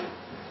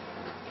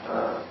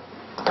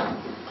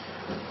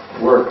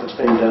work that's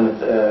being done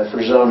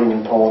for zoning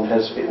in Poland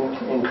has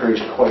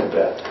increased quite a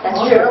bit. That's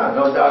Oh, true. yeah,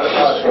 no doubt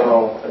about it.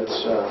 So it's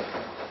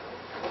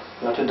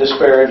not to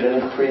disparage any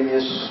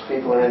previous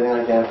people or anything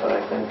like that, but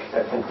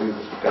I think we've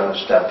got to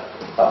step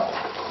up.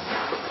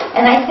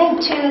 And I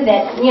think, too,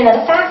 that,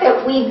 the fact that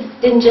we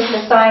didn't just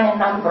assign a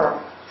number,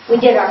 we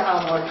did our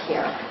homework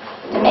here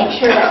to make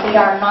sure that we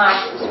are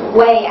not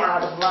way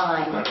out of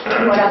line with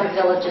what other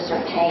villages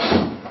are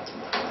paying.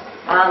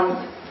 I'm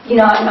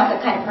not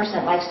the kind of person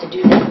that likes to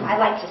do this. I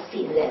like to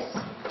see this.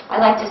 I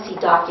like to see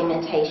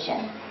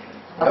documentation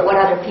of what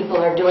other people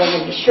are doing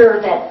and be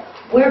sure that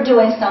we're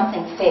doing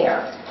something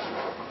fair.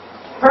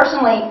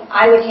 Personally,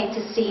 I would hate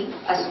to see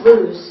us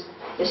lose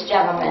this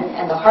gentleman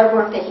and the hard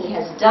work that he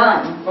has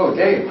done. Oh,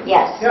 Dave?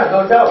 Yes. Yeah,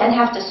 no doubt. And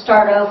have to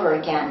start over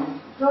again.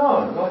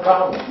 No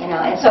problem.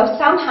 And so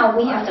somehow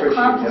we have to Appreciate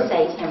that.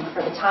 compensate him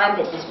for the time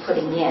that he's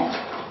putting in.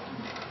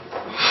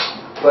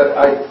 But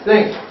I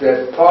think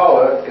that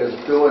Paula is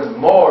doing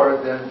more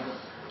than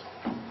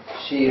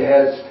she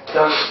has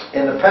done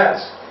in the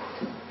past.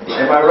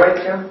 Am I right,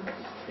 Tim?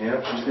 Yeah,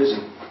 she's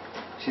busy.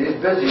 She's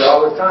busy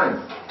all the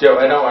time. Joe,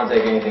 I don't want to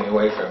take anything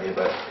away from you,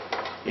 but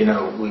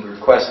we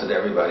requested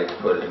everybody to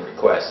put in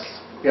requests,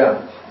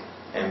 Yeah,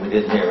 and we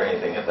didn't hear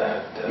anything of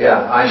that.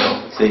 yeah, I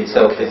know. See,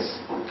 so it's,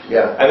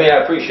 Yeah. I mean,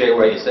 I appreciate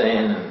what you're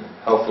saying, and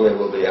hopefully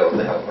we'll be able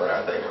to help her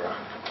out later on.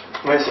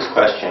 What's this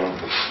question?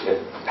 If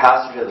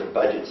passage of the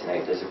budget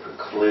tonight, does it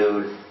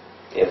preclude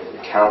if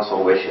the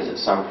council wishes at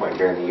some point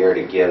during the year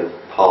to give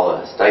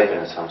Paula a stipend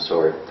of some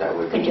sort, that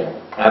would be... Could do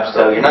it.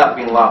 So you're not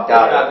being locked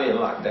out. We're not being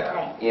locked out.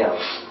 Right. Yeah.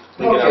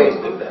 We can always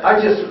do that. I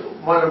just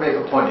want to make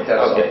a point, that's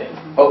all. Okay.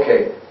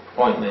 Okay,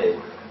 Point made.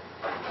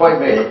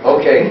 point made,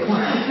 okay.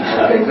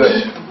 Okay,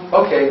 good.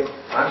 Okay,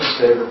 I'm in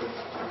favor.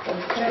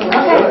 Okay,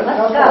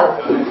 let's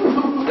go.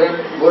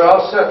 Then we're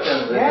all set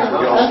then. Yeah.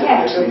 We all skip Okay.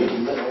 next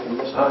meeting.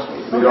 Huh?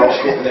 We all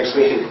skip the next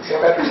meeting.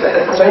 St. Patrick's Day.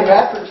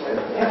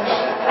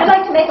 I'd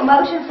like to make a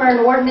motion for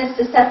an ordinance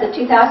to set the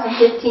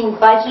 2015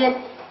 budget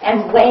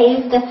and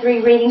waive the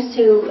 3 readings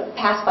to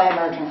pass by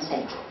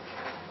emergency.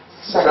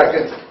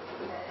 Second.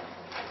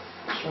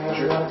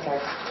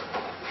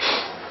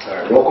 All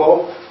right, roll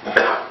call.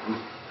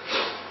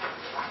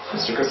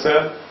 Mr.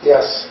 Cassett?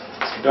 Yes.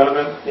 Mr.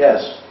 Donovan?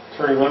 Yes.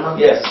 Attorney Limmer?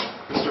 Yes.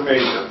 Mr.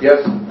 Major?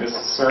 Yes.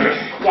 Mrs. Cerny?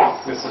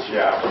 Yes. Mrs.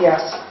 Yao?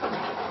 Yes.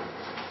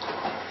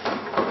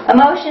 A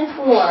motion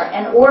for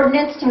an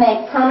ordinance to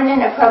make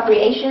permanent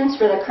appropriations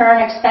for the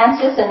current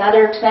expenses and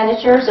other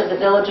expenditures of the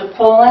Village of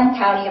Poland,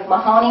 County of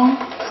Mahoning,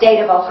 State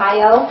of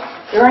Ohio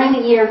during the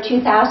year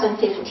 2015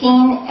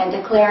 and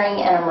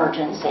declaring an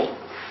emergency.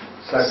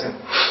 Second.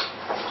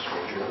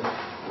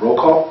 Roll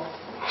call.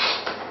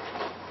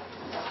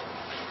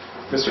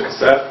 Mr.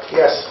 Cassett?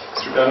 Yes.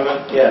 Mr.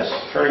 Donovan? Yes.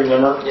 Attorney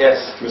Limmer? Yes.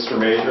 Mr.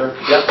 Major?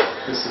 Yep.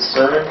 Mrs.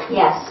 Cerny?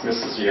 Yes.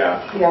 Mrs. Yao?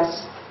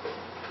 Yes.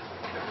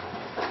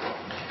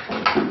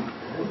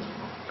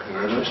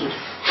 Congratulations.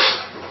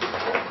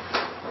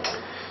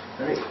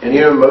 All right.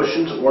 Any other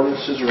motions,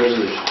 ordinances, or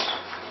resolutions?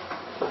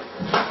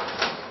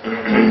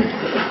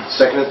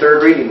 Second and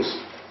third readings.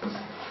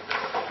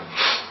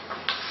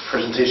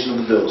 Presentation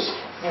of the bills.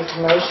 Make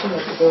a motion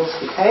that the bills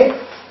be paid.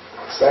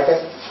 Second.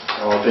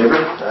 All in favor?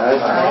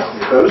 Aye.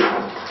 Any opposed?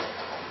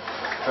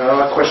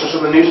 Questions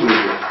from the news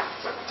media?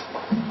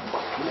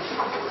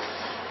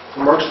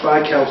 Remarks by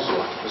council.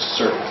 Mrs.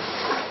 Cerny.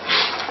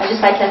 I'd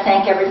just like to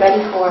thank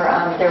everybody for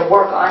their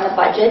work on the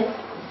budget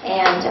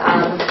and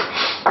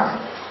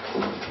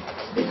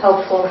be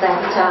hopeful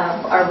that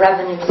our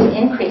revenues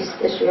increase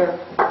this year.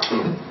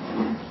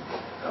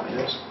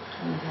 Yes.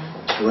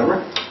 Mr.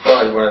 Limmer? Well,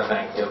 I want to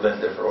thank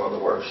Linda for all the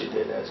work she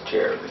did as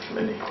chair of the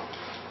committee.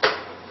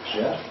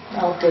 Yeah.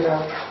 I'll do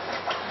that.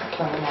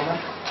 Attorney Limmer.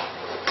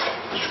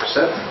 Mr.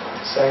 Cassett?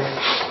 Same.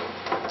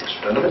 Mr.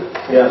 Donovan?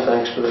 Yeah,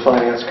 thanks to the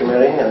Finance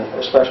Committee, and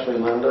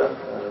especially Linda.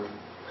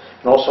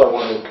 And also, I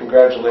want to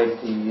congratulate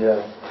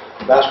the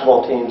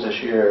basketball teams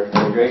this year. They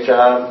did a great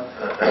job,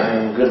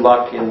 and good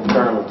luck in the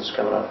tournament that's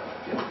coming up.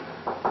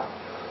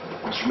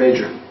 Mr.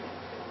 Major?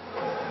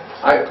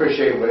 I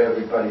appreciate what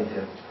everybody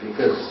did,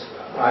 because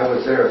I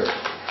was there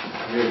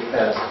years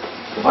past.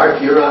 Mark,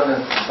 you're on the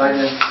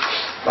finance,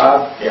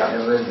 Bob? Yeah.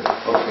 And Linda,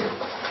 okay.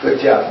 Good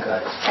job,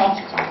 guys. Thank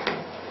you, Jack.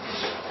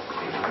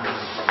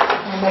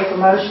 I'll make a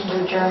motion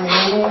to adjourn the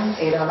meeting,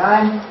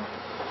 8:09.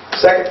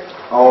 Second.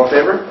 All in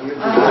favor? Any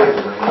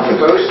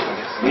opposed?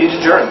 Meeting's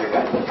adjourned.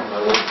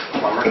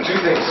 Two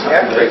things.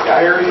 Yeah, great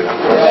guy. Oh,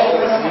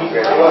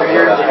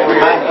 really?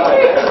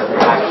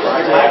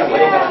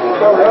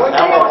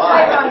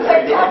 On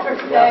St.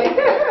 Patrick's Day. If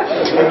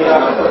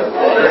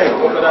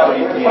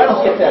I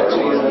don't get that to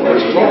you, then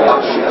there's